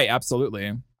health. Right,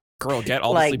 absolutely. Girl, get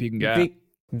all the sleep you can get.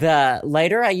 The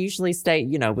later I usually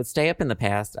would stay up in the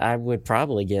past, I would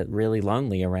probably get really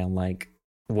lonely around like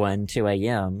 1, 2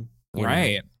 a.m.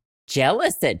 Right. Know?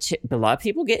 Jealous a lot of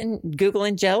people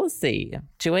Googling jealousy,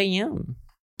 2 a.m.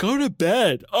 Go to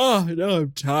bed. Oh, no,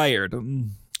 I'm tired.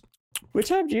 What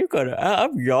time do you go to?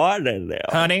 I'm yawning now.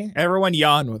 Honey, everyone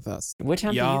yawn with us. What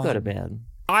time do you go to bed?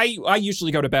 I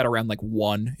usually go to bed around like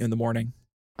 1 in the morning.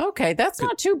 Okay, that's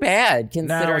not too bad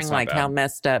considering how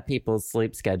messed up people's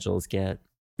sleep schedules get.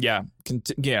 Yeah,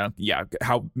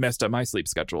 how messed up my sleep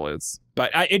schedule is.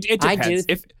 But it depends.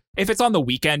 If it's on the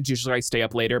weekend, usually I stay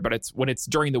up later, but when it's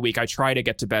during the week, I try to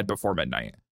get to bed before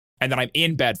midnight. And then I'm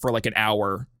in bed for like an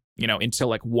hour, until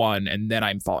like 1, and then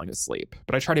I'm falling asleep.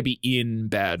 But I try to be in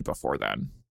bed before then.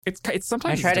 It's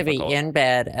sometimes I try to be in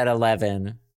bed at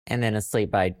 11 and then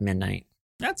asleep by midnight.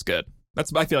 That's good.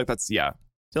 I feel like that's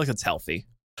healthy.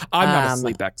 I'm not a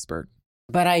sleep expert.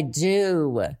 But I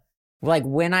do Like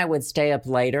when I would stay up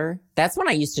later, that's when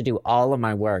I used to do all of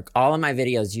my work. All of my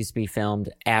videos used to be filmed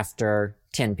after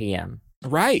 10 p.m.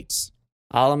 Right.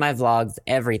 All of my vlogs,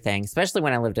 everything, especially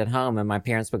when I lived at home and my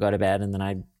parents would go to bed and then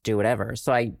I'd do whatever.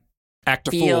 So I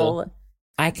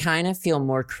kind of feel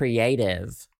more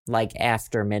creative like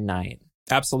after midnight.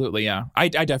 Absolutely, yeah. I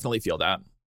definitely feel that.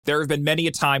 There have been many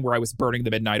a time where I was burning the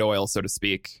midnight oil, so to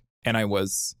speak, and I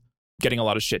was getting a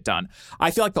lot of shit done. I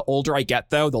feel like the older I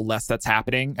get, though, the less that's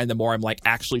happening and the more I'm like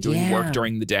actually doing work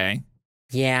during the day.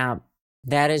 Yeah,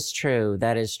 that is true.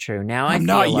 That is true. Now I'm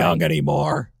not young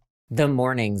anymore. The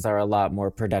mornings are a lot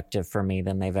more productive for me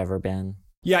than they've ever been.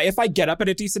 Yeah, if I get up at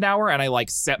a decent hour and I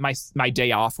like set my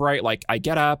day off right, like I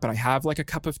get up and I have like a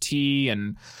cup of tea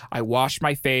and I wash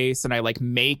my face and I like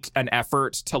make an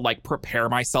effort to like prepare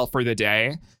myself for the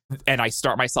day and I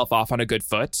start myself off on a good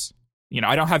foot. You know,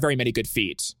 I don't have very many good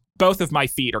feet. Both of my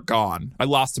feet are gone. I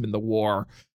lost them in the war.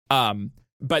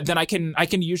 But then I can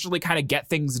usually kind of get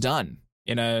things done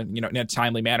in a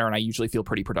timely manner, and I usually feel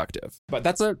pretty productive. But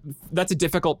that's a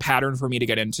difficult pattern for me to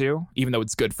get into, even though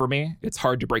it's good for me. It's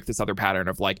hard to break this other pattern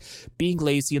of like being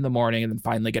lazy in the morning and then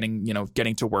finally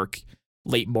getting to work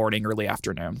late morning, early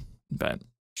afternoon. But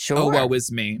woe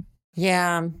is me.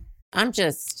 Yeah, you're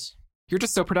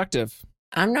just so productive.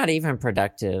 I'm not even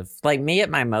productive. Like me at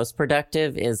my most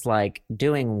productive is like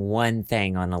doing one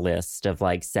thing on a list of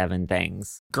like 7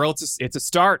 things. Girl, it's a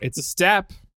start. It's a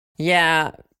step.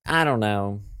 Yeah, I don't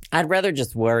know. I'd rather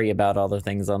just worry about all the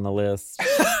things on the list.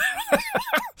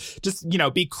 Just,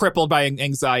 be crippled by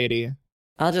anxiety.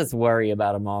 I'll just worry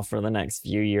about them all for the next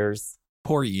few years.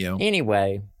 Poor you.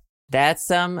 Anyway, that's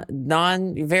some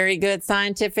very good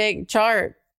scientific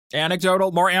chart.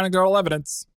 More anecdotal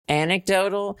evidence.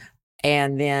 Anecdotal.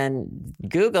 And then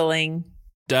Googling.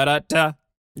 Da-da-da.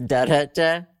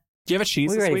 Da-da-da. Do you have a cheese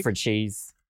this week? We're ready week? for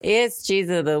cheese. It's cheese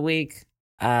of the week.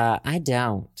 I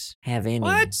don't have any.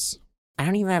 What? I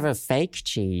don't even have a fake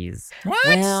cheese.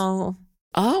 What?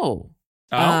 Well,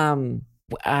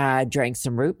 I drank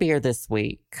some root beer this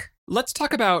week. Let's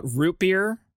talk about root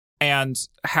beer and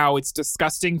how it's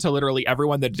disgusting to literally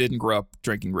everyone that didn't grow up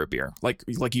drinking root beer. Like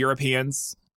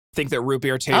Europeans think that root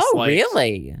beer tastes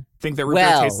really? Think that root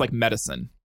beer tastes like medicine.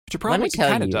 Which it probably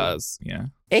kind of does. Yeah.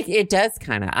 It does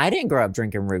kind of. I didn't grow up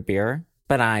drinking root beer,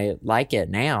 but I like it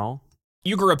now.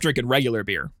 You grew up drinking regular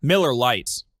beer. Miller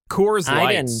Lite. Coors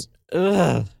Light.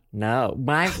 No.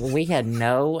 We had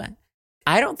no...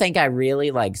 I don't think I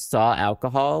really saw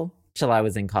alcohol till I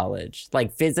was in college.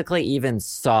 Like physically even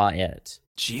saw it.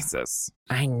 Jesus.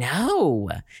 I know.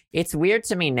 It's weird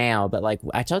to me now, but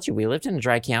I told you, we lived in a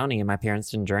dry county and my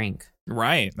parents didn't drink.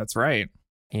 Right. That's right.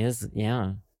 It is,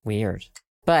 weird.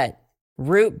 But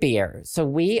root beer. So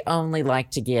we only like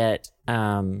to get,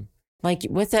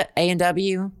 what's that,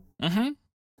 A&W? Mm-hmm.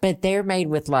 But they're made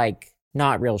with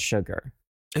not real sugar.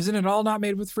 Isn't it all not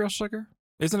made with real sugar?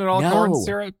 Isn't it all corn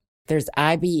syrup? There's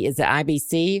is it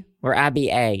IBC or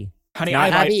IBA? Honey,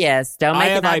 not IBS. Don't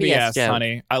make an IBS joke.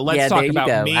 Honey. Let's talk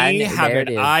about me having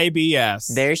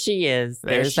IBS. There she is.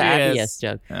 There's the IBS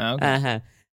joke. Okay.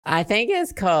 I think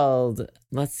it's called,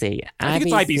 let's see. I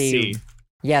think it's IBC.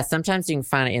 Yeah, sometimes you can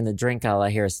find it in the drink aisle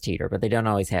at Harris Teeter, but they don't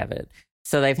always have it.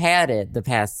 So they've had it the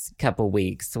past couple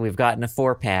weeks. So we've gotten a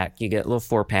 4-pack. You get little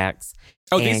 4-packs.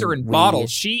 Oh, these are in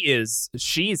bottles. She's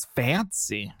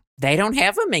fancy. They don't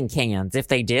have them in cans. If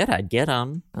they did, I'd get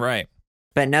them. Right.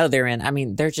 But no,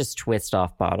 they're just twist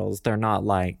off bottles. They're not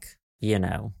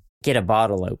get a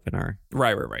bottle opener.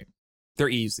 Right. They're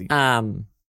easy.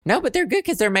 No, but they're good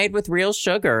because they're made with real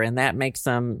sugar and that makes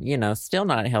them, still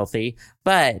not healthy.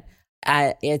 But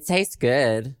it tastes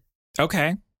good.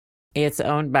 Okay. It's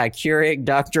owned by Keurig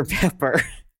Dr. Pepper.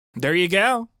 There you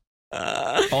go.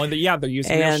 They're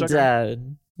using real sugar.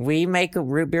 And we make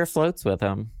root beer floats with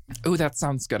them. Ooh, that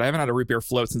sounds good. I haven't had a root beer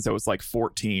float since I was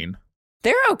 14.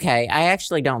 They're okay. I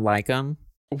actually don't like them.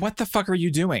 What the fuck are you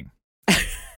doing?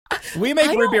 We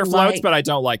make root beer floats, but I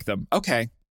don't like them. Okay.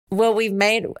 Well,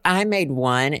 I made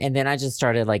one, and then I just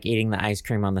started eating the ice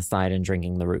cream on the side and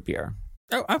drinking the root beer.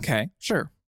 Oh, okay.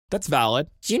 Sure. That's valid.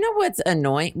 Do you know what's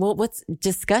annoying? Well, what's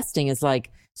disgusting is so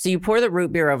you pour the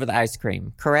root beer over the ice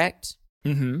cream, correct?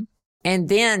 Mm-hmm. And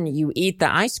then you eat the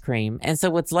ice cream. And so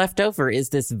what's left over is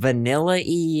this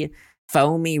vanilla-y,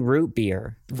 foamy root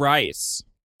beer. Right.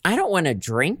 I don't want to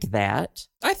drink that.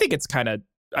 I think it's kind of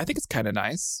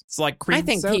nice. It's like cream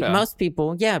soda. I think most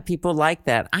people like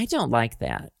that. I don't like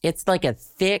that. It's like a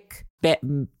thick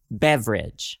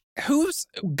beverage. Who's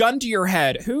gun to your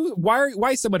head?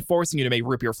 Why is someone forcing you to make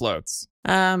root beer floats?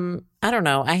 I don't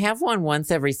know. I have one once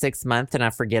every 6 months and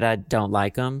I forget I don't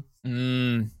like them.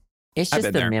 It's I've just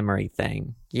been the there. memory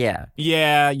thing. Yeah.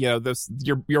 Yeah, this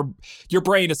your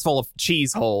brain is full of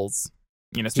cheese holes.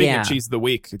 Speaking of cheese of the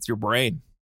week, it's your brain.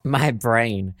 My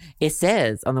brain. It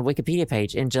says on the Wikipedia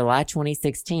page, in July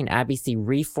 2016, IBC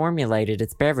reformulated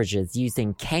its beverages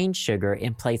using cane sugar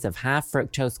in place of high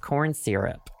fructose corn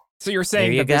syrup. So you're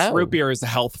saying that this root beer is a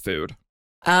health food?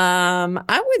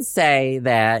 I would say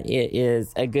that it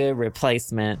is a good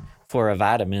replacement for a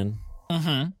vitamin.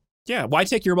 Mm-hmm. Yeah, why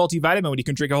take your multivitamin when you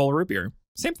can drink a whole root beer?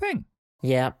 Same thing.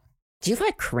 Yeah. Do you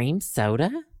like cream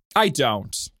soda? I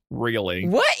don't, really.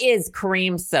 What is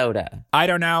cream soda? I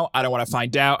don't know. I don't want to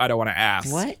find out. I don't want to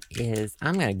ask.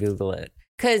 I'm going to Google it.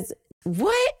 Because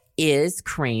what is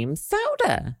cream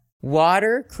soda?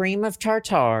 Water, cream of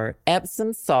tartar,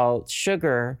 Epsom salt,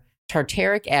 sugar,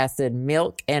 tartaric acid,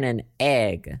 milk, and an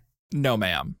egg. No,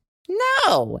 ma'am.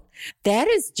 No. That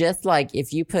is just like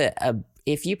if you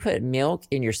put milk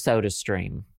in your soda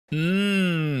stream.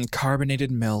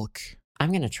 Carbonated milk. I'm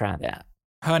going to try that.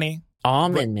 Honey.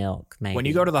 Almond milk, maybe. When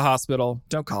you go to the hospital,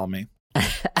 don't call me. I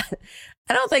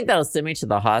don't think that'll send me to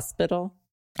the hospital.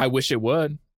 I wish it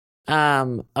would.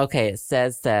 Okay, it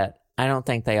says that I don't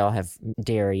think they all have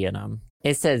dairy in them.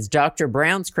 It says Dr.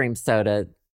 Brown's cream soda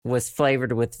was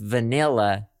flavored with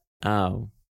vanilla. Oh,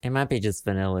 it might be just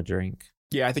vanilla drink.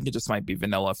 Yeah, I think it just might be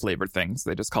vanilla flavored things.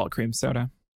 They just call it cream soda.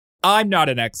 I'm not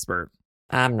an expert.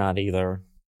 I'm not either.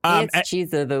 It's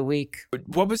cheese of the week.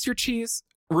 What was your cheese?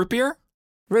 Root beer?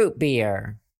 Root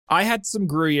beer. I had some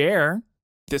Gruyere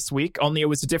this week, only it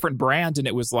was a different brand and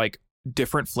it was like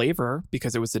different flavor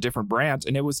because it was a different brand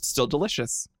and it was still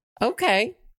delicious.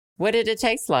 Okay. What did it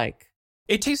taste like?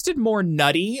 It tasted more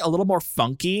nutty, a little more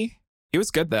funky. It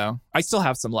was good though. I still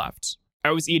have some left.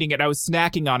 I was eating it. I was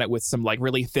snacking on it with some like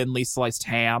really thinly sliced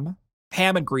ham.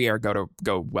 Ham and Gruyere go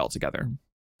well together.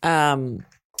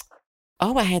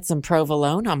 Oh, I had some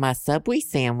provolone on my Subway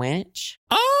sandwich.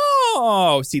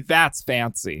 Oh, see, that's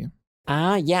fancy.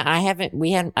 Yeah, I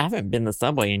haven't been to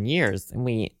Subway in years. And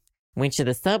we went to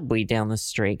the Subway down the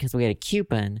street because we had a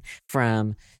coupon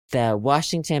from the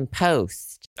Washington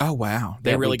Post. Oh, wow.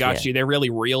 They really got you. They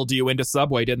really reeled you into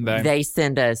Subway, didn't they? They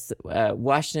send us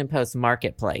Washington Post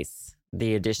Marketplace,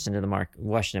 the addition to the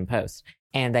Washington Post.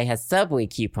 And they had Subway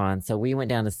coupons. So we went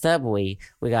down to Subway.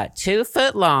 We got 2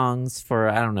 footlongs for,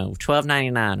 I don't know,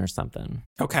 $12.99 or something.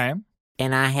 Okay.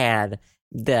 And I had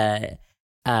the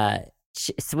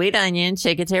sweet onion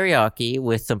chicken teriyaki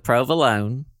with some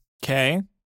provolone. Okay.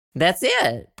 That's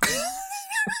it.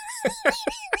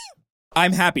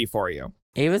 I'm happy for you.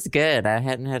 It was good. I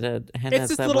hadn't had It's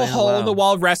this little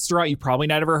hole-in-the-wall restaurant. You probably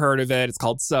not ever heard of it. It's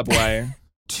called Subway.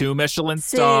 2 Michelin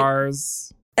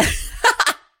stars.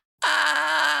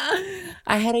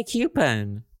 I had a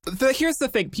coupon. Here's the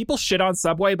thing. People shit on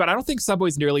Subway, but I don't think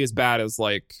Subway's nearly as bad as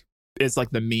like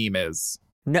the meme is.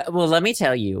 No, well, let me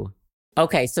tell you.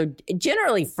 Okay, so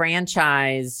generally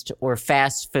franchised or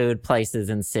fast food places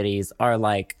in cities are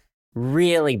like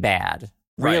really bad.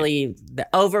 Right. Really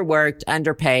overworked,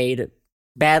 underpaid,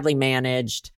 badly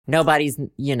managed. Nobody's,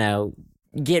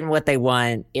 getting what they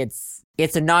want.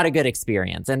 It's not a good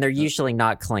experience, and they're usually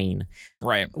not clean.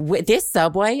 Right. This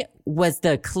Subway was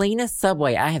the cleanest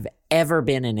Subway I have ever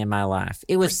been in my life.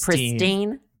 It was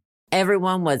pristine.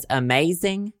 Everyone was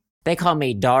amazing. They called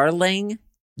me darling.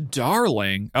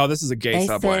 Darling? Oh, this is a gay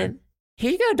Subway. Said,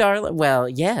 here you go, darling. Well,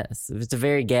 yes. It's a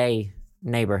very gay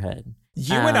neighborhood.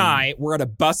 You and I were at a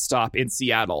bus stop in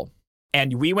Seattle,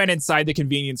 and we went inside the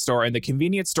convenience store, and the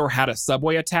convenience store had a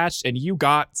Subway attached, and you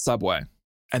got Subway.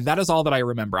 And that is all that I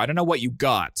remember. I don't know what you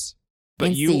got. But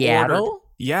in you Seattle? ordered.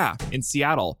 Yeah, in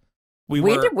Seattle.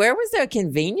 Where was the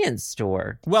convenience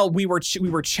store? Well, we were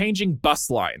changing bus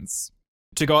lines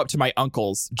to go up to my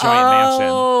uncle's giant mansion.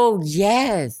 Oh,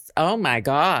 yes. Oh, my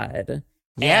God.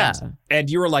 Yeah. And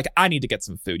you were like, I need to get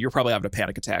some food. You're probably having a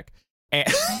panic attack. And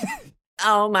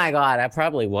oh, my God. I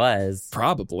probably was.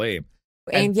 Probably.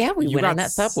 And yeah, we went on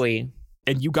that Subway.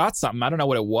 And you got something. I don't know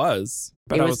what it was.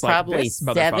 But it I was was probably like, this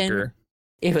motherfucker.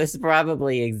 It was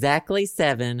probably exactly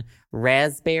 7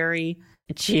 raspberry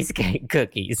cheesecake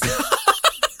cookies.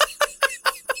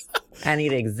 I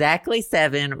need exactly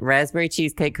 7 raspberry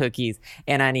cheesecake cookies,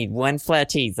 and I need 1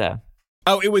 flattiza.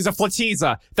 Oh, it was a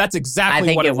flattiza. That's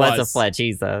exactly what it was. I think it was a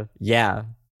flattiza. Yeah.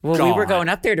 Well, we were going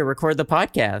up there to record the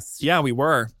podcast. Yeah, we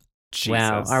were. Jesus.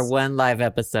 Wow. Our 1 live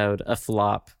episode, a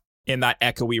flop. In that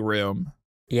echoey room.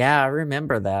 Yeah, I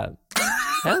remember that.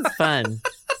 That was fun.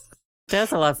 That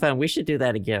was a lot of fun. We should do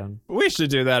that again. We should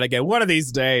do that again. One of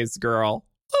these days, girl.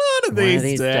 One of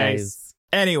these days.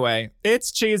 Anyway,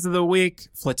 it's cheese of the week,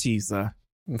 flattiza.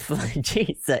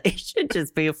 Flattiza. It should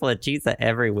just be a flattiza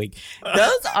every week.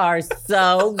 Those are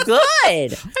so good. I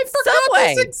forgot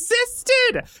Subway. this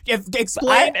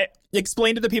existed.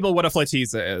 Explain to the people what a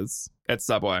flatizza is at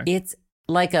Subway. It's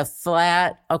like a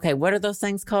flat. Okay, what are those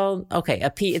things called? Okay,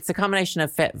 it's a combination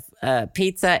of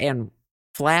pizza and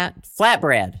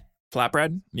flatbread.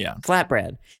 Flatbread? Yeah.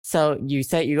 Flatbread. So you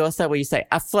go to Subway, you say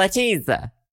a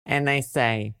flatizza, and they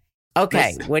say,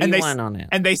 okay, what do you want on it?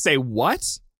 And they say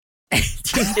what?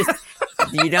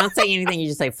 You don't say anything. You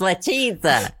just say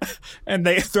flatizza, and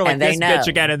they're like, this bitch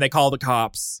again, and they call the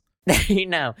cops. You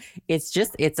know, it's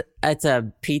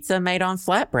a pizza made on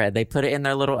flatbread. They put it in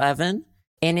their little oven,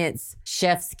 and it's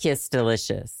chef's kiss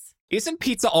delicious. Isn't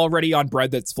pizza already on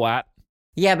bread that's flat?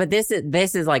 Yeah, but this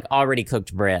is like already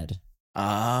cooked bread.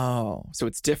 Oh, so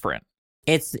it's different.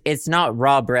 It's not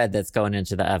raw bread that's going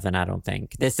into the oven, I don't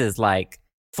think. This is like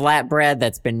flat bread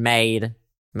that's been made,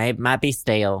 might be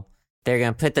stale. They're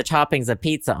going to put the toppings of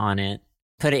pizza on it,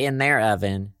 put it in their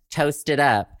oven, toast it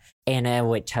up, and it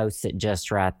would toast it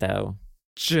just right, though.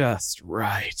 Just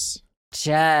right.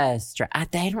 Just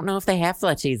right. They don't know if they have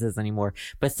flatizzas anymore,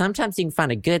 but sometimes you can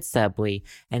find a good Subway,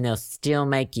 and they'll still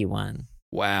make you one.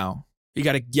 Wow. You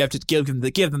have to give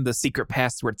them the secret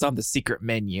password. It's on the secret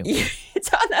menu.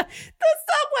 It's on the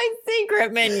Subway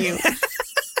secret menu.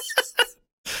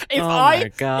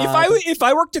 If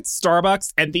I worked at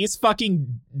Starbucks and these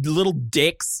fucking little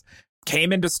dicks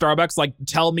came into Starbucks like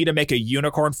tell me to make a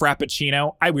unicorn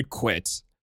frappuccino, I would quit.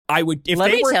 I would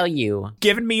tell you,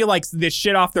 giving me like this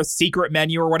shit off the secret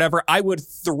menu or whatever, I would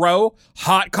throw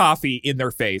hot coffee in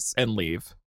their face and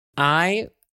leave. I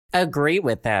agree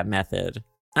with that method.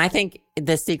 I think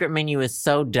the secret menu is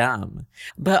so dumb.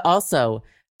 But also,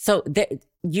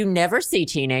 you never see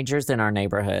teenagers in our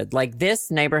neighborhood. Like, this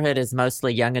neighborhood is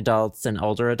mostly young adults and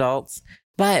older adults.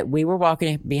 But we were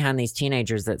walking behind these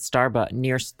teenagers at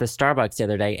near the Starbucks the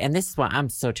other day. And this is why I'm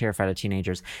so terrified of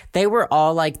teenagers. They were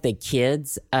all like the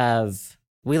kids of,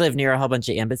 we live near a whole bunch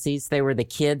of embassies. They were the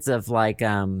kids of like,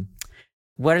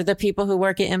 what are the people who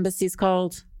work at embassies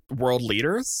called? World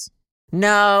leaders?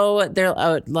 No, they're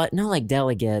not like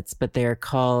delegates, but they're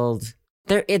called.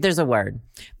 There's a word,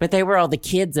 but they were all the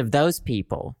kids of those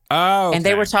people. Oh, okay. And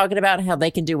they were talking about how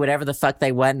they can do whatever the fuck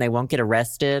they want and they won't get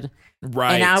arrested.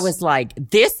 Right. And I was like,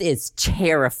 this is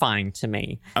terrifying to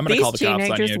me. I'm going to call the cops on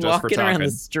you just for talking. Walking around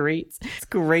the streets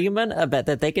screaming about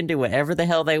that they can do whatever the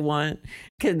hell they want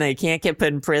because they can't get put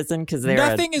in prison because they're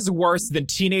nothing is worse than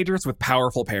teenagers with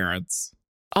powerful parents.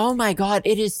 Oh my God,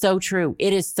 it is so true.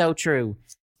 It is so true.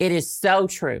 It is so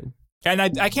true. And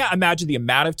I can't imagine the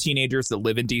amount of teenagers that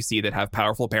live in D.C. that have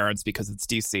powerful parents because it's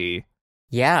D.C.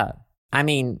 Yeah. I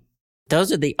mean,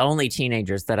 those are the only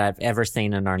teenagers that I've ever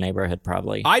seen in our neighborhood,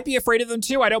 probably. I'd be afraid of them,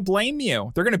 too. I don't blame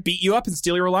you. They're going to beat you up and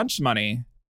steal your lunch money.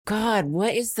 God,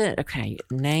 what is the... Okay,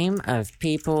 name of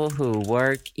people who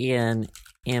work in...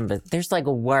 There's like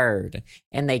a word,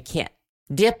 and they can't...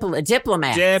 Diplomats.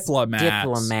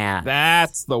 Diplomats.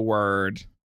 That's the word.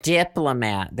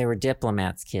 Diplomat. They were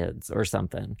diplomats' kids or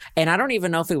something. And I don't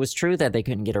even know if it was true that they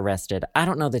couldn't get arrested. I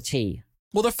don't know the tea.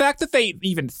 Well, the fact that they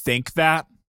even think that,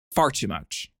 far too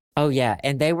much. Oh, yeah.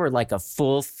 And they were like a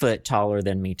full foot taller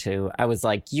than me, too. I was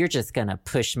like, you're just going to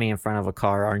push me in front of a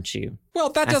car, aren't you?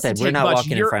 Well, that doesn't take much.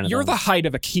 You're the height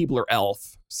of a Keebler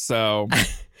elf, so...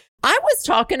 I was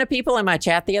talking to people in my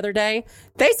chat the other day.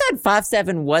 They said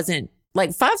 5'7" wasn't... Like,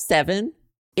 5'7"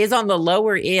 is on the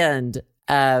lower end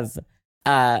of...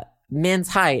 men's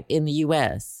height in the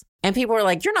U.S. And people were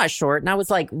like, you're not short. And I was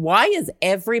like, why is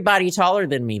everybody taller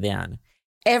than me then?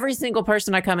 Every single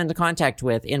person I come into contact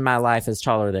with in my life is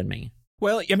taller than me.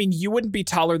 Well, I mean, you wouldn't be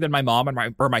taller than my mom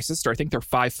and my sister. I think they're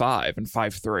 5'5" and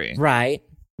 5'3".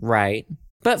 Right.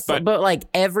 But like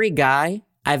every guy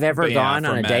I've ever gone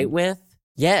on a date with,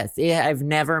 yes, I've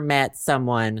never met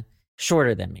someone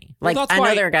shorter than me. Like, I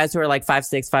know there are guys who are like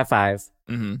 5'6", 5'5".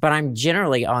 Mm-hmm. But I'm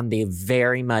generally on the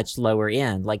very much lower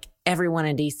end. Like, everyone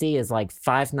in DC is like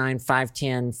 5'9",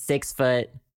 5'10", 6 foot.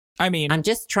 I mean, I'm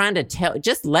just trying to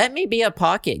just let me be a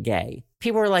pocket gay.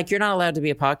 People were like, you're not allowed to be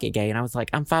a pocket gay. And I was like,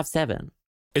 I'm 5'7".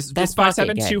 Is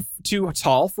 5'7" too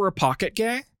tall for a pocket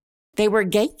gay? They were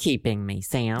gatekeeping me,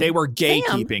 Sam. They were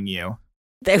gatekeeping you.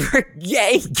 They were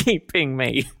gatekeeping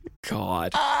me.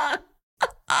 God. I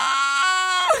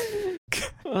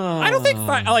don't think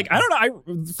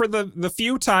for the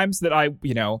few times that I,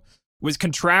 was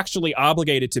contractually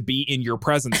obligated to be in your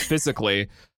presence physically,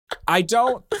 I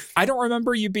don't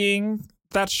remember you being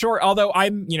that short. Although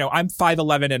I'm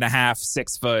 5'11" and a half,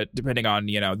 6 foot, depending on,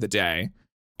 the day.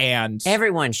 And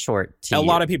everyone's short. A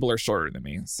lot of people are shorter than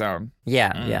me. So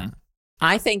yeah.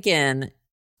 I think in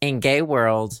gay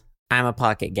world, I'm a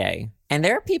pocket gay. And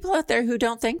there are people out there who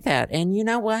don't think that. And you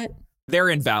know what? They're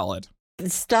invalid.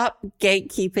 Stop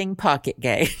gatekeeping pocket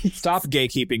gay. Stop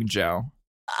gatekeeping, Joe.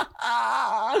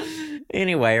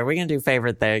 Anyway, are we going to do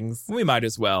favorite things? We might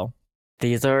as well.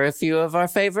 These are a few of our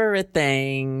favorite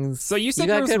things. So you said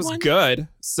yours was good,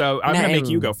 so I'm going to make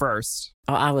you go first.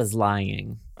 Oh, I was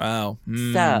lying. Oh.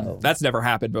 So. That's never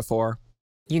happened before.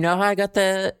 You know how I got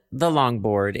the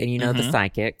longboard and you know the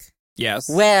psychic? Yes.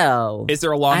 Well. Is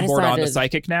there a longboard on the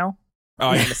psychic now? Oh,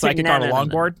 I mean, the psychic on a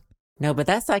longboard? No, but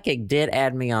that psychic did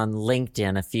add me on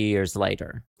LinkedIn a few years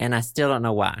later, and I still don't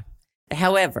know why.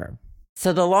 However,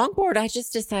 so the longboard, I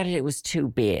just decided it was too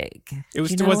big. It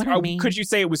was. Could you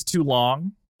say it was too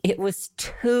long? It was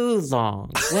too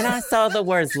long. When I saw the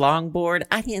words longboard,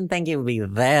 I didn't think it would be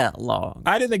that long.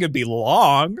 I didn't think it'd be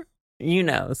long. You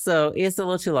know, so it's a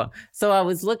little too long. So I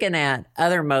was looking at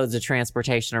other modes of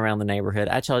transportation around the neighborhood.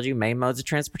 I told you, main modes of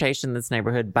transportation in this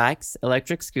neighborhood: bikes,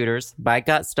 electric scooters. Bike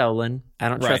got stolen. I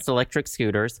don't trust electric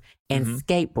scooters. And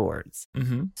skateboards.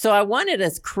 So I wanted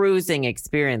a cruising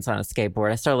experience on a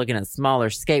skateboard. I started looking at smaller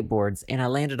skateboards, and I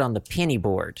landed on the penny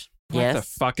board. What the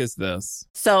fuck is this?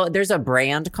 So there's a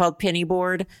brand called Penny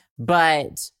Board,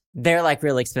 but they're like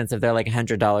really expensive. They're like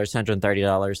 $100,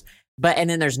 $130. And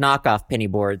then there's knockoff penny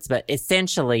boards, but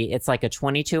essentially it's like a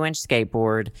 22-inch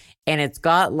skateboard, and it's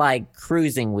got like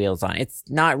cruising wheels on it. It's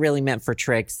not really meant for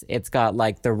tricks. It's got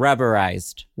like the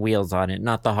rubberized wheels on it,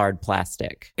 not the hard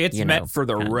plastic. It's meant for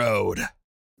the road.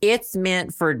 It's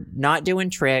meant for not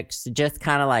doing tricks, just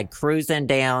kind of like cruising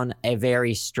down a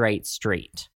very straight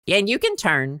street. And you can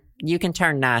turn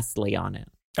nicely on it.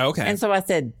 Okay. And so I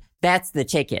said, that's the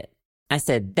ticket.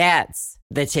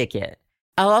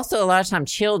 Also, a lot of time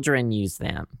children use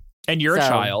them. And you're a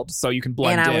child, so you can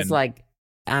blend in. And I was like,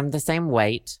 I'm the same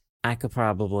weight. I could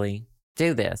probably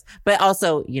do this. But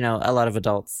also, you know, a lot of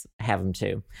adults have them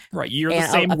too. Right. You're the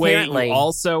same weight. You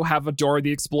also have a Dora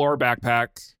the Explorer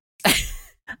backpack.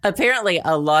 Apparently,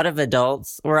 a lot of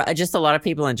adults, or just a lot of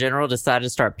people in general, decided to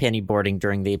start penny boarding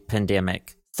during the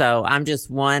pandemic. So I'm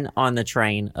just one on the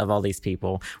train of all these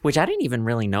people, which I didn't even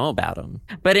really know about them.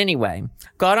 But anyway,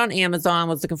 got on Amazon,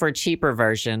 was looking for a cheaper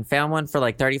version, found one for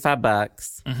like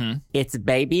 $35. It's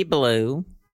baby blue.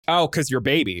 Oh, because you're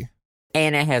baby.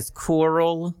 And it has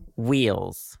coral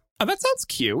wheels. Oh, that sounds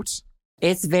cute.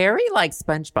 It's very like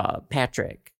SpongeBob,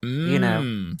 Patrick, you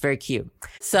know, very cute.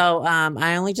 So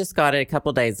I only just got it a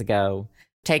couple days ago.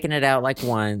 Taken it out like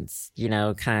once, you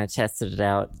know, kind of tested it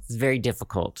out. It's very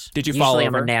difficult. Did you fall over?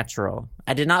 Usually I'm a natural.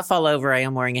 I did not fall over. I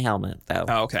am wearing a helmet, though.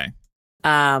 Oh, okay.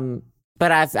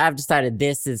 But I've decided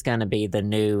this is going to be the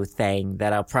new thing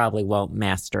that I probably won't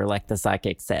master, like the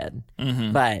psychic said.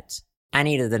 But I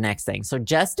needed the next thing. So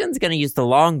Justin's going to use the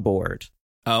longboard.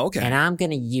 Oh, okay. And I'm going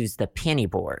to use the penny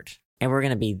board. And we're going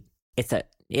to be, it's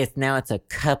a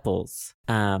couples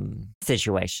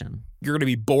situation. You're going to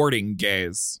be boarding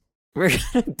gays. We're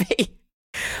going to be.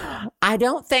 I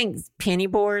don't think penny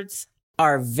boards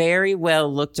are very well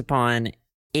looked upon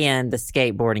in the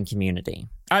skateboarding community.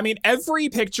 I mean, every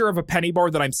picture of a penny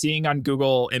board that I'm seeing on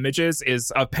Google Images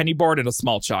is a penny board and a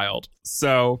small child.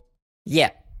 So.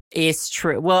 Yeah, it's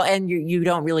true. Well, and you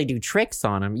don't really do tricks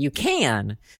on them. You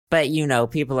can, but you know,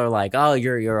 people are like, "Oh,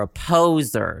 you're a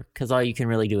poser," because all you can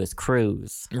really do is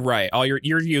cruise. Right.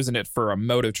 You're using it for a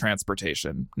mode of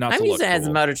transportation. I'm using it as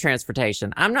a mode of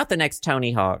transportation. I'm not the next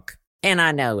Tony Hawk, and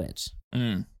I know it.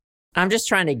 I'm just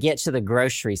trying to get to the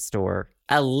grocery store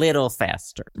a little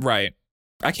faster. Right.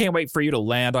 I can't wait for you to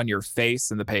land on your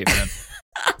face in the pavement.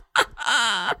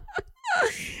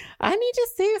 I need to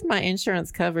see if my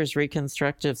insurance covers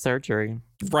reconstructive surgery.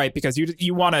 Right, because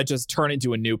you want to just turn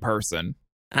into a new person.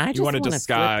 I just want to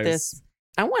disguise. Flip this.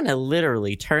 I want to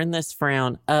literally turn this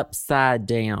frown upside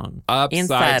down.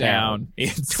 Upside down.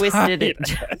 Twisted it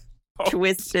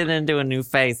into a new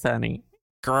face, honey.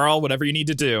 Girl, whatever you need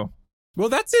to do. Well,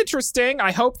 that's interesting.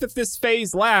 I hope that this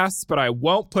phase lasts, but I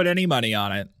won't put any money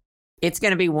on it. It's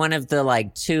going to be one of the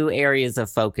like 2 areas of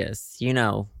focus, you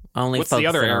know. What's the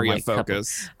other area of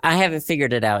focus? I haven't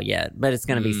figured it out yet, but it's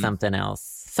going to be something else.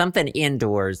 Something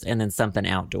indoors and then something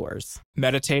outdoors.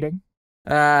 Meditating?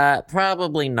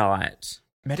 Probably not.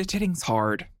 Meditating's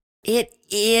hard. It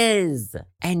is.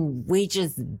 And we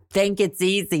just think it's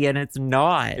easy and it's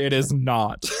not. It is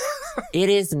not. It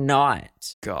is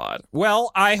not. God.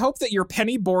 Well, I hope that your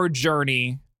penny board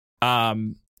journey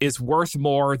is worth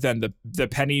more than the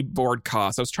penny board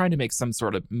cost. I was trying to make some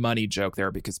sort of money joke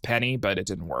there because penny, but it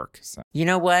didn't work. So. You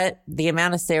know what? The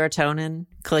amount of serotonin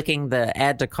clicking the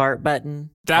add to cart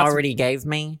button already gave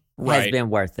me has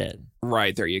been worth it.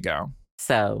 Right. There you go.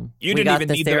 So you didn't even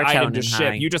need the item to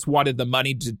ship. You just wanted the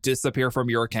money to disappear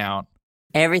from your account.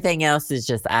 Everything else is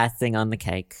just icing on the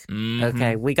cake.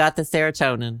 Okay. We got the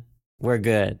serotonin. We're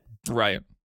good. Right.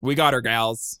 We got her,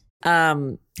 gals.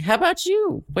 How about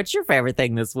you? What's your favorite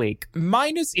thing this week?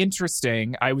 Mine is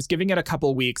interesting. I was giving it a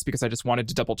couple weeks because I just wanted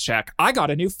to double check. I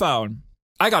got a new phone.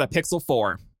 I got a Pixel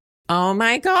 4. Oh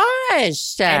my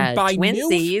gosh. And by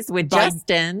Twinsies with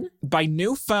Justin. By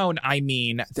new phone, I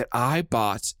mean that I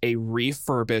bought a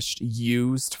refurbished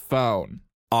used phone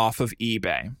off of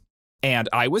eBay. And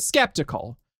I was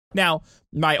skeptical. Now,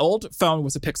 my old phone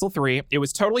was a Pixel 3. It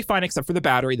was totally fine except for the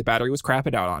battery. The battery was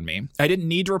crapping out on me. I didn't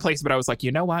need to replace it, but I was like,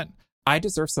 you know what? I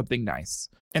deserve something nice.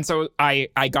 And so I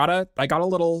got a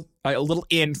little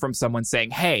in from someone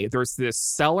saying, hey, there's this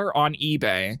seller on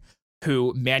eBay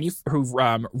who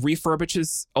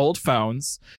refurbishes old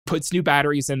phones, puts new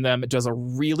batteries in them, does a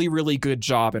really, really good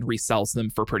job, and resells them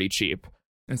for pretty cheap.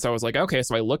 And so I was like, okay,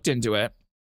 so I looked into it,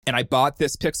 and I bought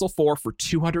this Pixel 4 for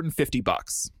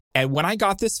 $250. And when I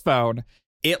got this phone,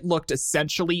 it looked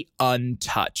essentially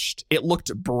untouched. It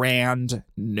looked brand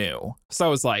new. So I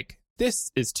was like,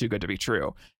 this is too good to be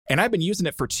true. And I've been using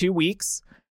it for 2 weeks.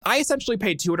 I essentially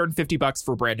paid $250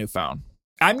 for a brand new phone.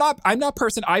 I've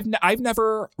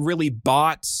never really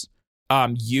bought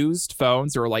used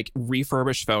phones or like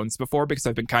refurbished phones before because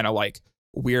I've been kind of like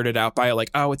weirded out by like,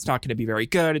 oh, it's not going to be very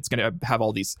good. It's going to have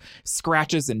all these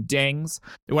scratches and dings.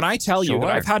 When I tell you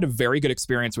that I've had a very good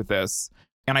experience with this,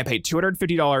 and I paid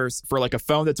 $250 for like a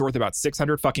phone that's worth about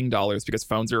 $600 fucking dollars because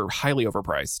phones are highly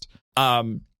overpriced.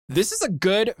 This is a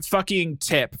good fucking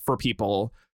tip for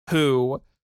people who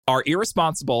are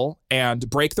irresponsible and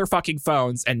break their fucking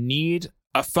phones and need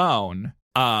a phone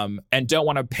and don't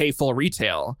want to pay full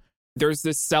retail. There's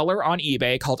this seller on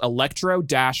eBay called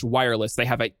Electro-Wireless. They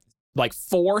have like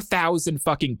 4,000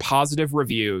 fucking positive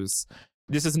reviews.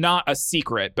 This is not a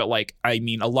secret, but like, I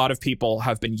mean, a lot of people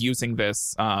have been using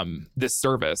this this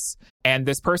service. And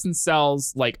this person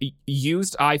sells like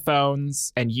used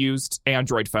iPhones and used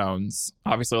Android phones,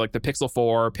 obviously like the Pixel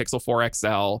 4, Pixel 4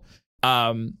 XL.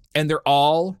 And they're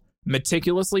all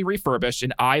meticulously refurbished,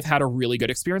 and I've had a really good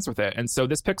experience with it. And so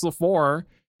this Pixel 4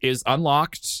 is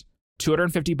unlocked,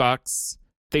 $250.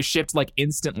 They shipped like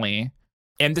instantly.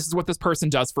 And this is what this person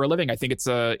does for a living. I think it's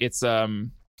a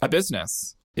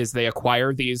business. Is they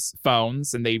acquire these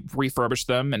phones and they refurbish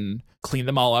them and clean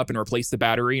them all up and replace the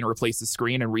battery and replace the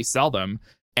screen and resell them.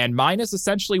 And mine has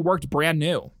essentially worked brand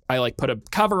new. I like put a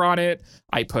cover on it.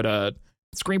 I put a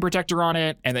screen protector on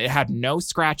it, and it had no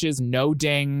scratches, no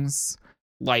dings.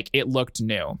 Like, it looked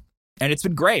new. And it's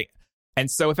been great.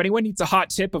 And so if anyone needs a hot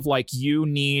tip of like, you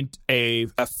need a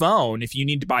phone, if you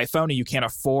need to buy a phone and you can't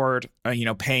afford,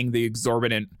 paying the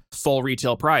exorbitant full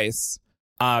retail price,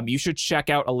 you should check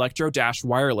out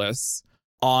Electro-Wireless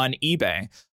on eBay.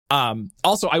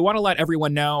 Also, I want to let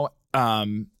everyone know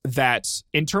that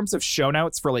in terms of show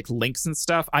notes for like links and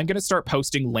stuff, I'm going to start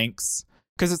posting links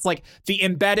because it's like the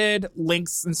embedded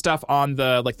links and stuff on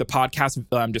the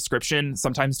podcast description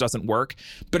sometimes doesn't work.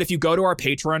 But if you go to our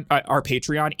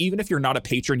Patreon, even if you're not a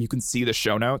patron, you can see the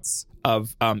show notes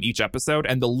of each episode,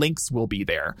 and the links will be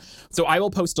there. So I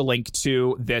will post a link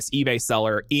to this eBay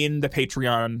seller in the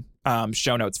Patreon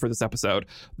show notes for this episode,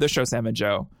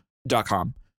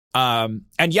 theshowsamandjoe.com.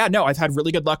 And yeah, no, I've had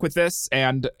really good luck with this,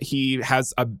 and he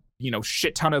has a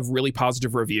shit ton of really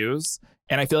positive reviews,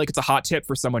 and I feel like it's a hot tip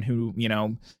for someone who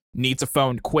needs a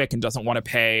phone quick and doesn't want to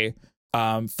pay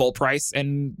full price,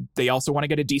 and they also want to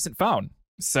get a decent phone.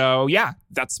 So yeah,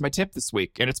 that's my tip this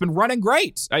week, and it's been running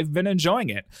great. I've been enjoying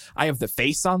it. I have the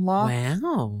face unlock.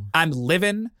 Wow, I'm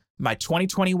living my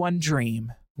 2021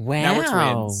 dream. Wow. Now we're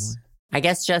twins. I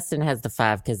guess Justin has the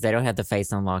 5 because they don't have the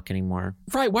face unlock anymore.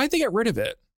 Right. Why'd they get rid of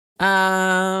it?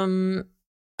 I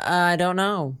don't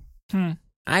know.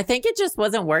 I think it just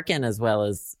wasn't working as well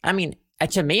as, I mean,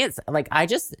 to me, it's like I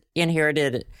just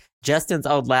inherited Justin's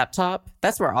old laptop.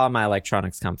 That's where all my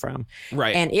electronics come from.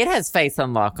 Right. And it has face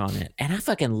unlock on it. And I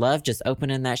fucking love just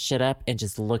opening that shit up and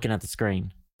just looking at the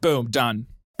screen. Boom, done.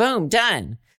 Boom,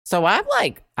 done. So I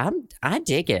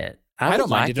dig it. I don't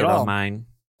mind it at all. On mine.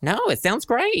 No, it sounds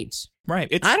great. Right.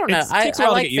 I don't know. I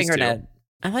like fingerprint.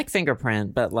 I like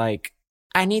fingerprint, but like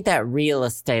I need that real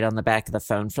estate on the back of the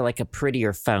phone for like a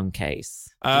prettier phone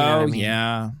case. Oh, you know what I mean?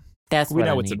 Yeah. That's what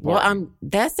I need. Important. Well,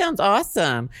 that sounds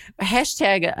awesome.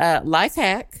 Hashtag life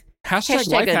hack. Hashtag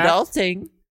life adulting. Hack.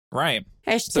 Right.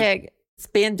 Hashtag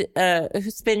spend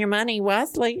your money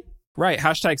wisely. Right.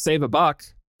 Hashtag save a buck.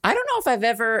 I don't know if I've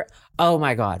ever. Oh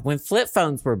my God. When flip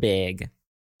phones were big,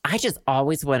 I just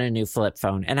always wanted a new flip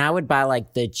phone, and I would buy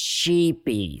like the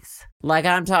cheapies. Like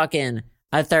I'm talking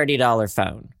a $30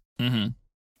 phone. Mm-hmm.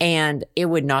 And it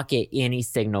would not get any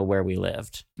signal where we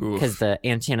lived because the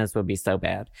antennas would be so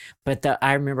bad. But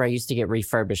I remember I used to get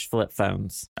refurbished flip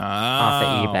phones off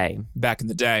of eBay. Back in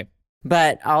the day.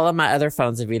 But all of my other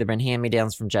phones have either been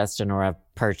hand-me-downs from Justin or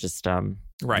I've purchased them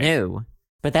new.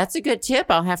 But that's a good tip.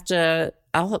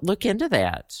 I'll look into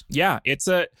that. Yeah, it's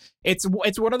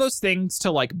one of those things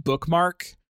to like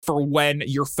bookmark for when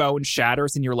your phone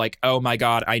shatters and you're like, oh my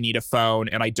God, I need a phone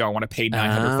and I don't want to pay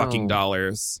 $900 fucking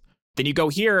dollars. Then you go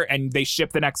here and they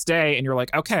ship the next day and you're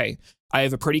like, okay, I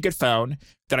have a pretty good phone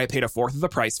that I paid a fourth of the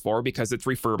price for because it's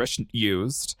refurbished,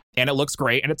 used, and it looks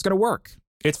great and it's going to work.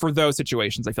 It's for those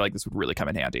situations I feel like this would really come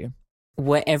in handy.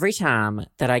 Every time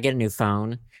that I get a new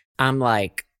phone, I'm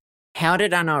like, how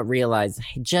did I not realize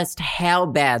just how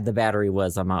bad the battery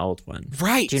was on my old one?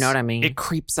 Right. Do you know what I mean? It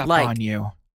creeps up on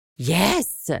you.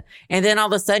 Yes. And then all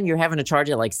of a sudden you're having to charge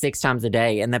it like 6 times a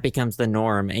day and that becomes the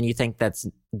norm. And you think that's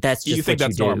just you think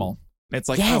that's normal. It's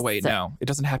like, yes. Oh, wait, no, it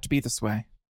doesn't have to be this way.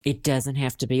 It doesn't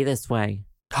have to be this way.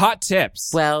 Hot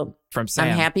tips. Well, from Sam.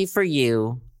 I'm happy for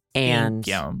you. And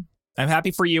I'm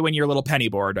happy for you and your little penny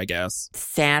board, I guess.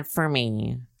 Sad for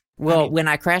me. Well, when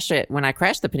I crash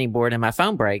the penny board and my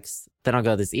phone breaks, then I'll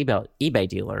go to this eBay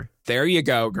dealer. There you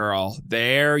go, girl.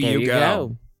 There you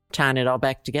go. Tying it all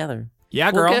back together.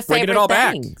 Yeah, girl. Bringing it all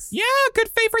back. Yeah, good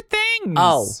favorite things.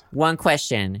 Oh, one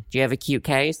question. Do you have a cute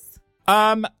case?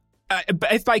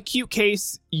 If by cute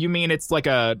case, you mean it's like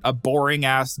a boring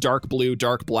ass dark blue,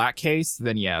 dark black case,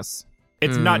 then yes.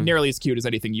 It's not nearly as cute as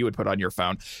anything you would put on your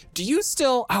phone. Do you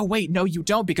still... Oh, wait, no, you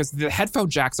don't, because the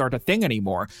headphone jacks aren't a thing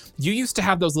anymore. You used to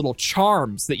have those little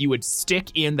charms that you would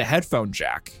stick in the headphone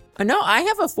jack. No, I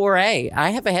have a 4A. I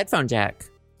have a headphone jack.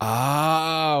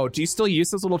 Oh, do you still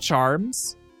use those little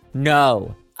charms?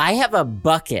 No. I have a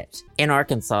bucket in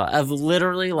Arkansas of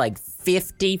literally like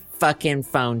 50 fucking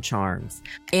phone charms.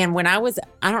 And when I don't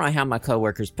know how my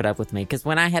coworkers put up with me, because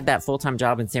when I had that full-time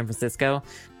job in San Francisco,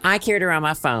 I carried around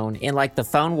my phone in like the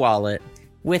phone wallet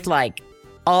with like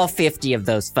all 50 of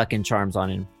those fucking charms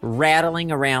on it,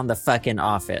 rattling around the fucking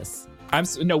office.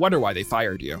 No wonder why they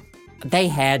fired you. They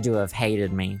had to have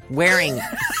hated me. Wearing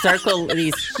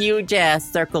these huge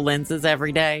ass circle lenses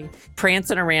every day,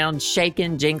 prancing around,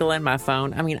 shaking, jingling my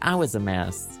phone. I mean, I was a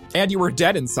mess. And you were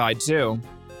dead inside too.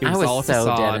 I was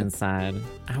so dead inside.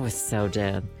 I was so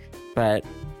dead. But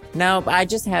no, I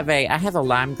have a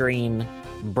lime green,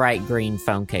 bright green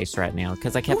phone case right now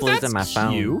because I kept losing my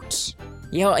phone. Cute.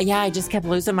 Yeah, I just kept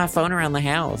losing my phone around the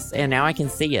house, and now I can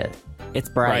see it. It's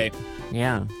bright. Right.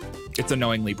 Yeah. It's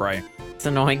annoyingly bright. It's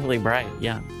annoyingly bright,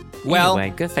 yeah. Well,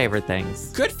 anyway, good favorite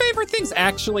things. Good favorite things.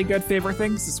 Actually, good favorite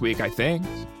things this week, I think.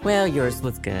 Well, yours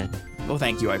was good. Well,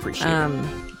 thank you. I appreciate it.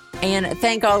 And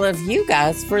thank all of you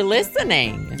guys for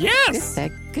listening. Yes.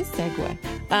 Good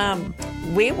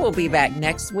segue. We will be back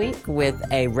next week with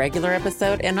a regular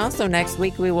episode. And also next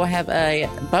week, we will have a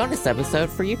bonus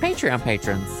episode for you Patreon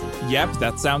patrons. Yep,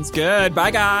 that sounds good. Bye,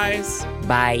 guys.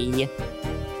 Bye.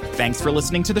 Thanks for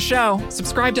listening to the show.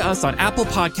 Subscribe to us on Apple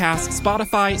Podcasts,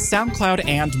 Spotify, SoundCloud,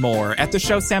 and more at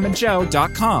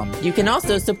theshowsamandjoe.com. You can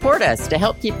also support us to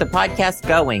help keep the podcast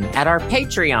going at our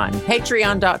Patreon,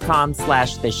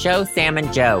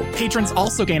 patreon.com/theshowsamandjoe. Patrons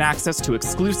also gain access to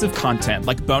exclusive content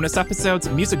like bonus episodes,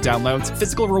 music downloads,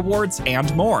 physical rewards,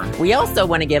 and more. We also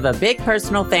want to give a big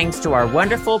personal thanks to our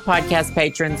wonderful podcast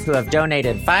patrons who have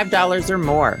donated $5 or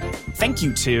more. Thank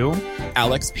you to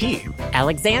Alex P.,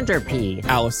 Alexander P.,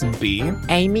 Allison B.,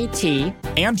 Amy T.,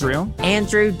 Andrew,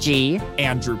 Andrew G.,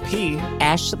 Andrew P.,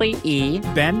 Ashley E.,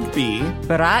 Ben B.,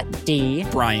 Barat D.,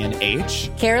 Brian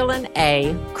H., Carolyn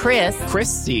A., Chris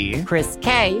C., Chris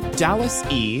K., Dallas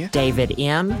E., David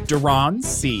M., Duran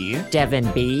C., Devin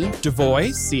B.,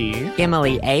 Devoy C.,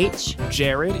 Emily H.,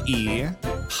 Jared E.,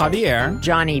 Javier,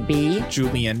 Johnny B.,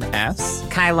 Julian S.,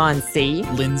 Kylon C.,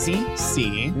 Lindsay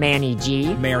C., Manny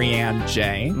G., Marianne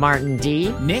J., Martin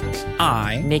D., Nick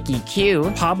I., Nikki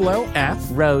Q., Pablo F.,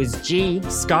 Rose G.,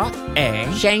 Scott A.,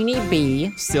 Shani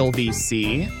B., Sylvie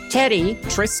C., Teddy,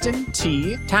 Tristan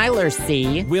T., Tyler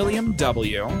C., William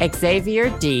W., Xavier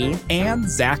D., and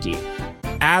Zachy.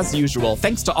 As usual,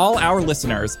 thanks to all our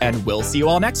listeners, and we'll see you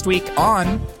all next week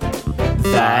on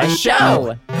The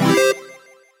Show.